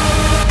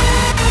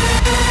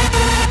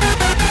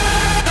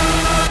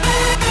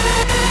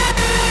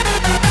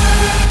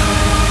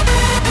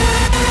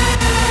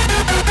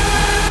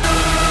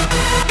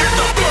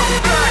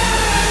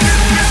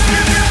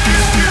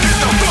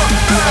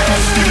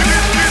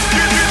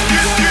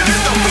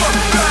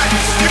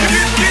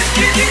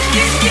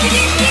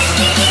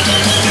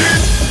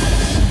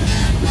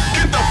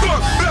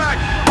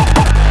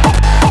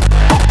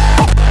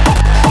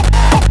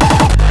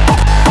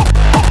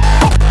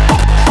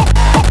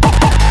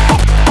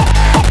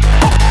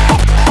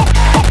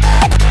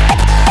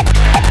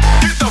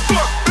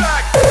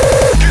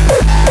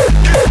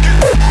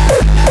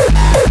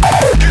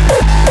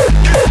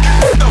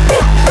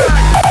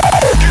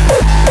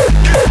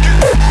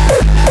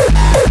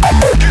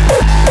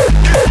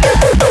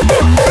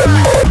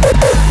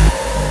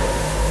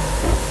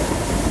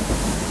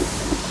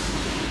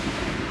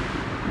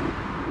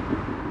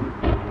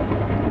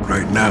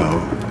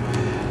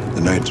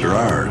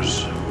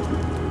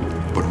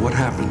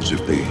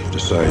 If they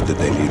decide that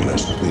they need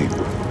less sleep?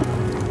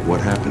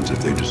 What happens if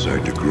they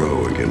decide to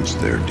grow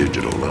against their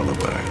digital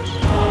lullabies?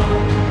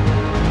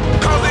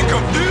 Causing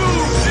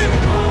confusion,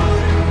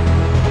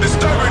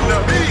 disturbing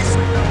the peace,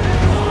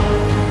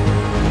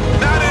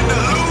 not an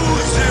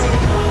illusion.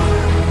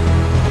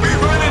 We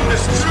run in the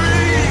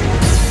street.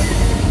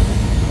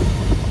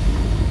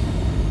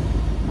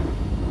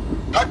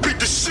 I beat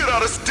the shit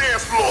out of this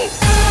dance floor.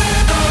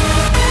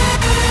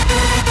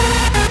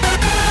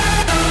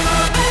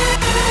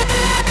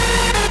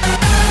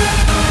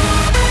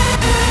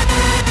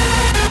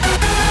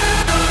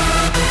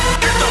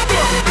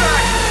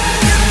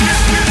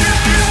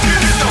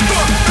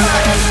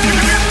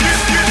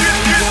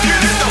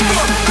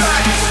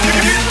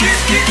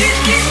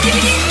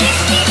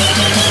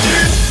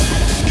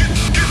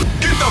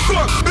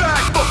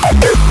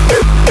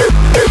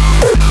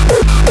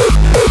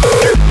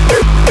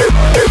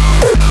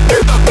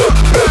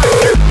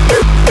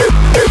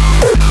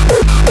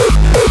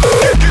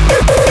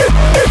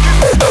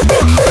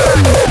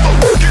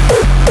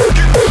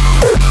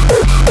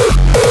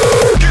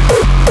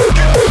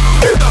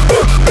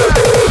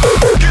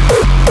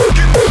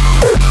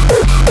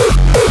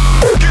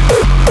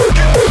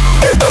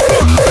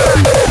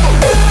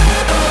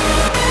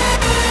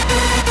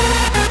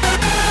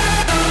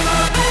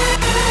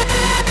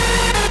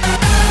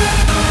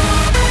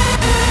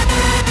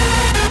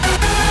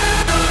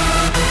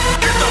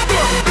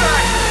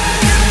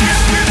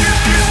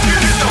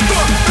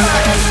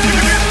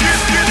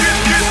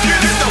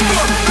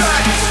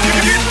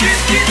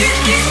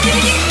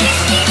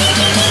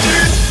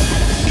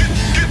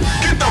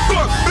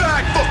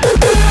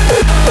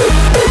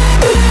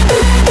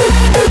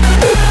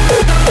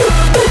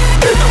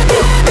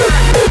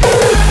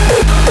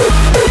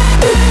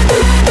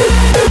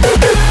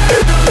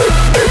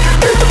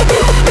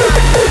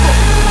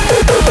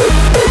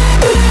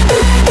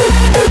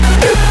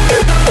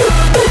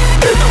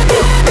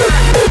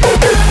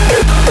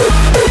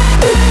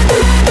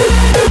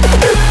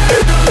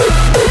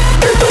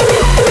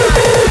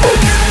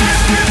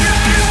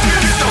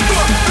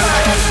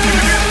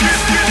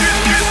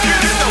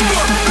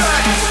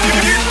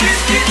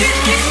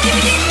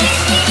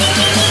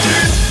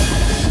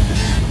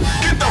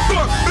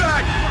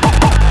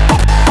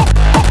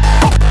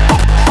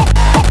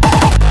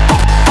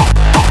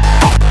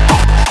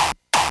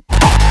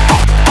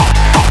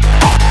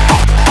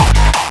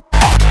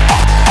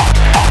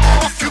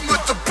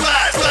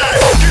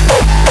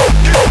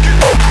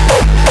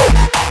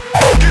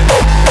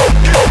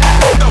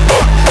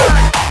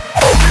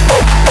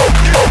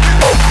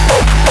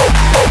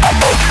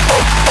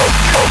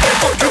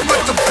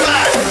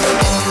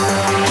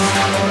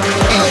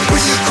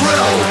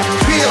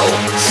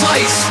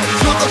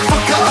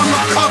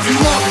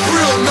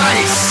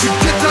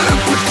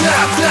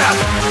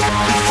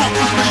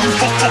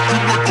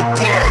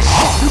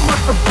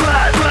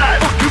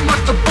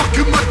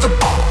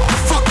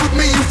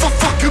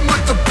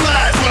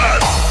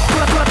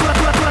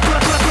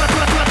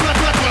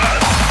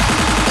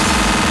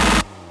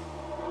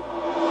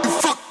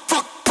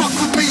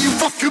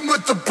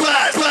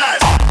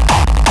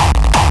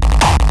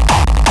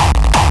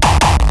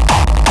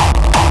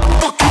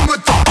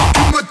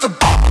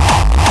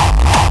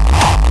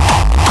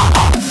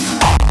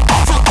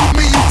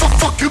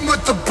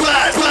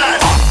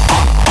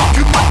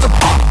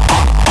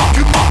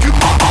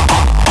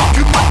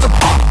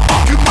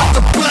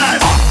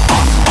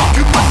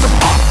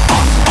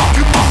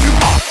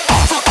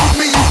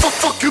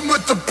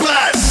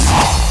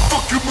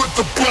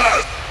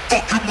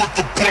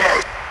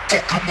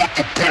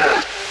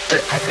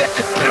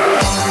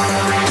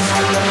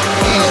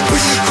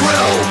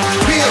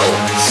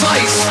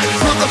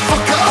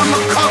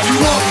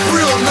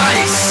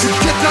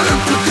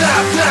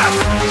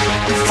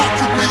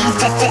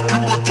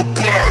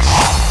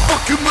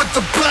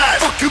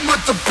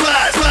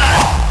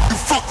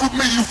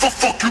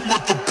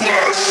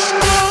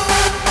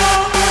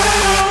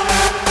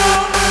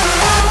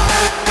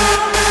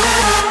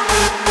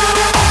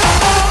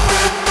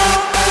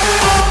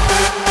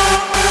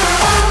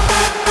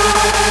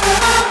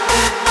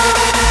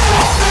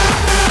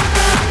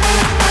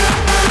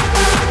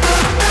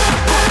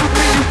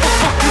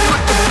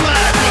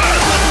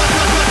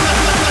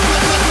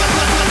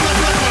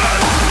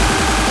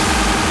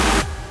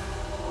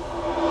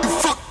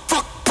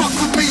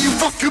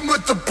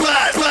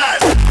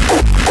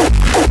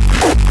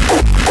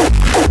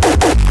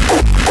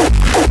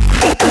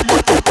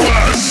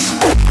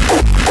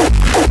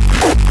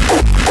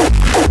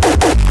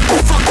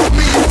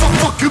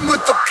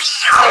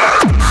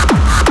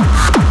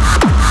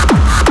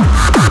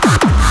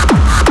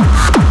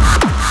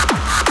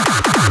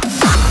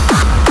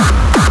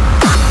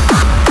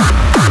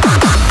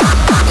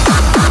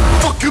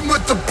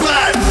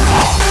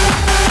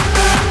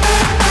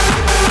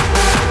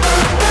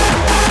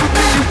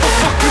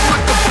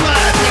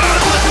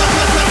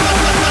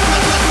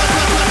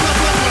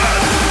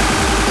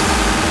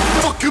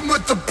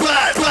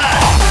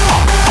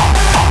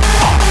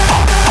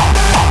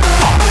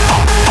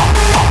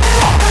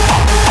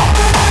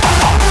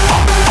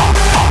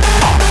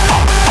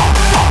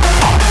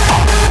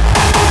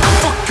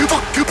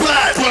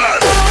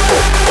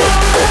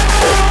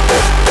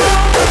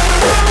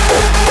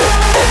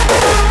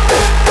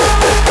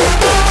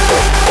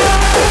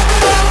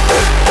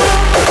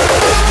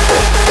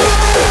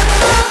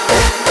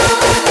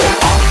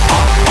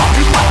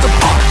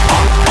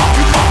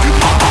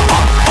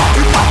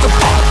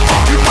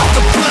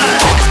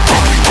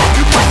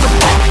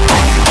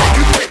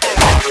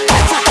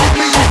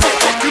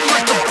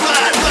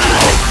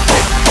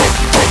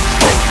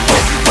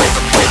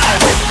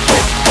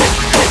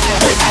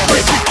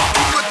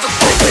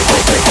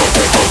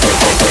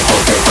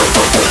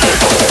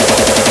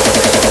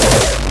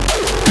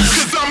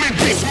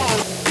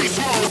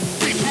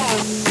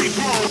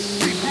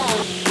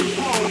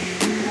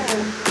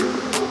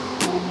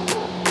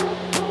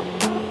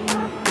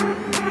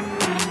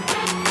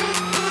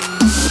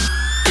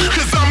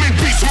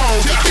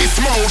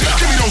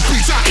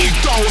 eat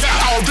those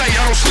all day.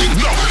 I don't sleep,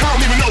 no. I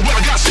don't even know what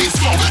I got sheets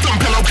for. Some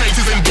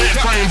pillowcases and bed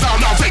frames.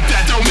 I'll take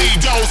that, don't need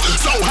those.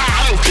 So high,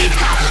 I don't get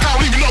high. I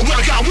don't even know what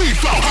I got weed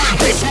for.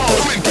 Be small,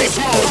 be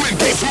small,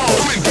 be small,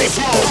 be small, be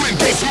small,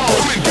 be small,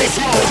 be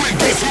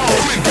small,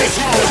 be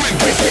small,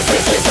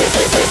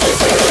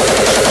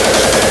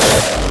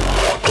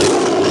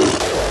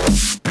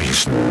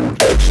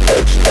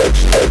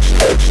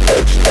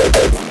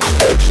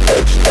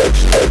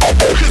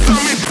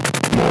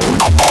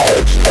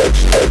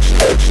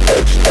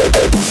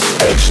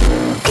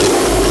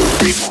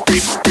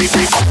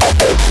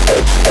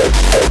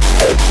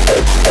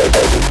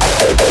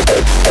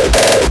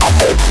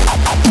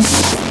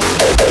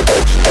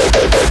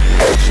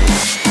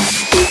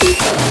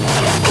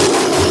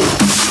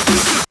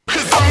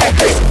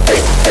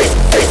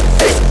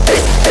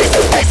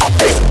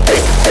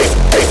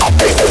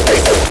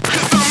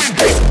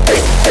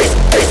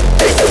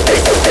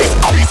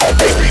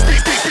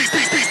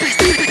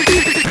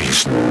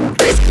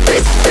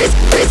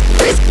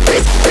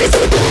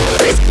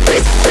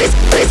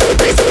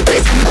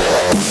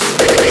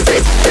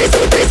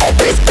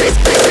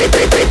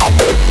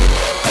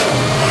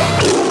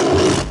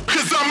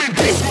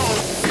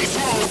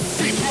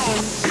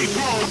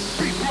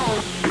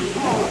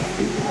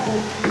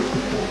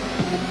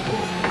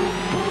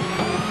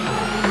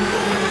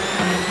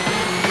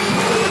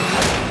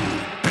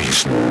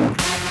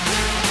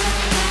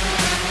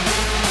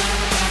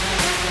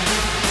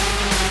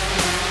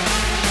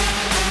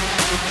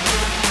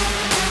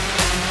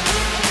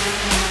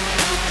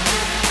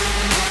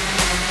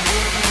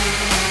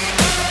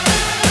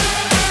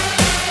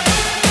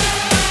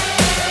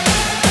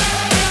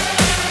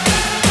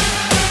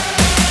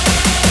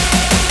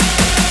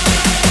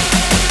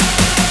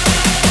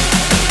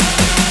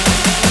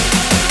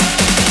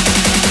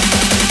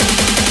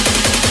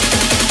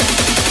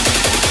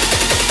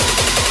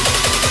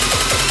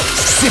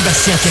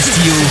 Sebastien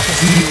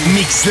Castillo,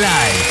 Mix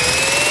Live.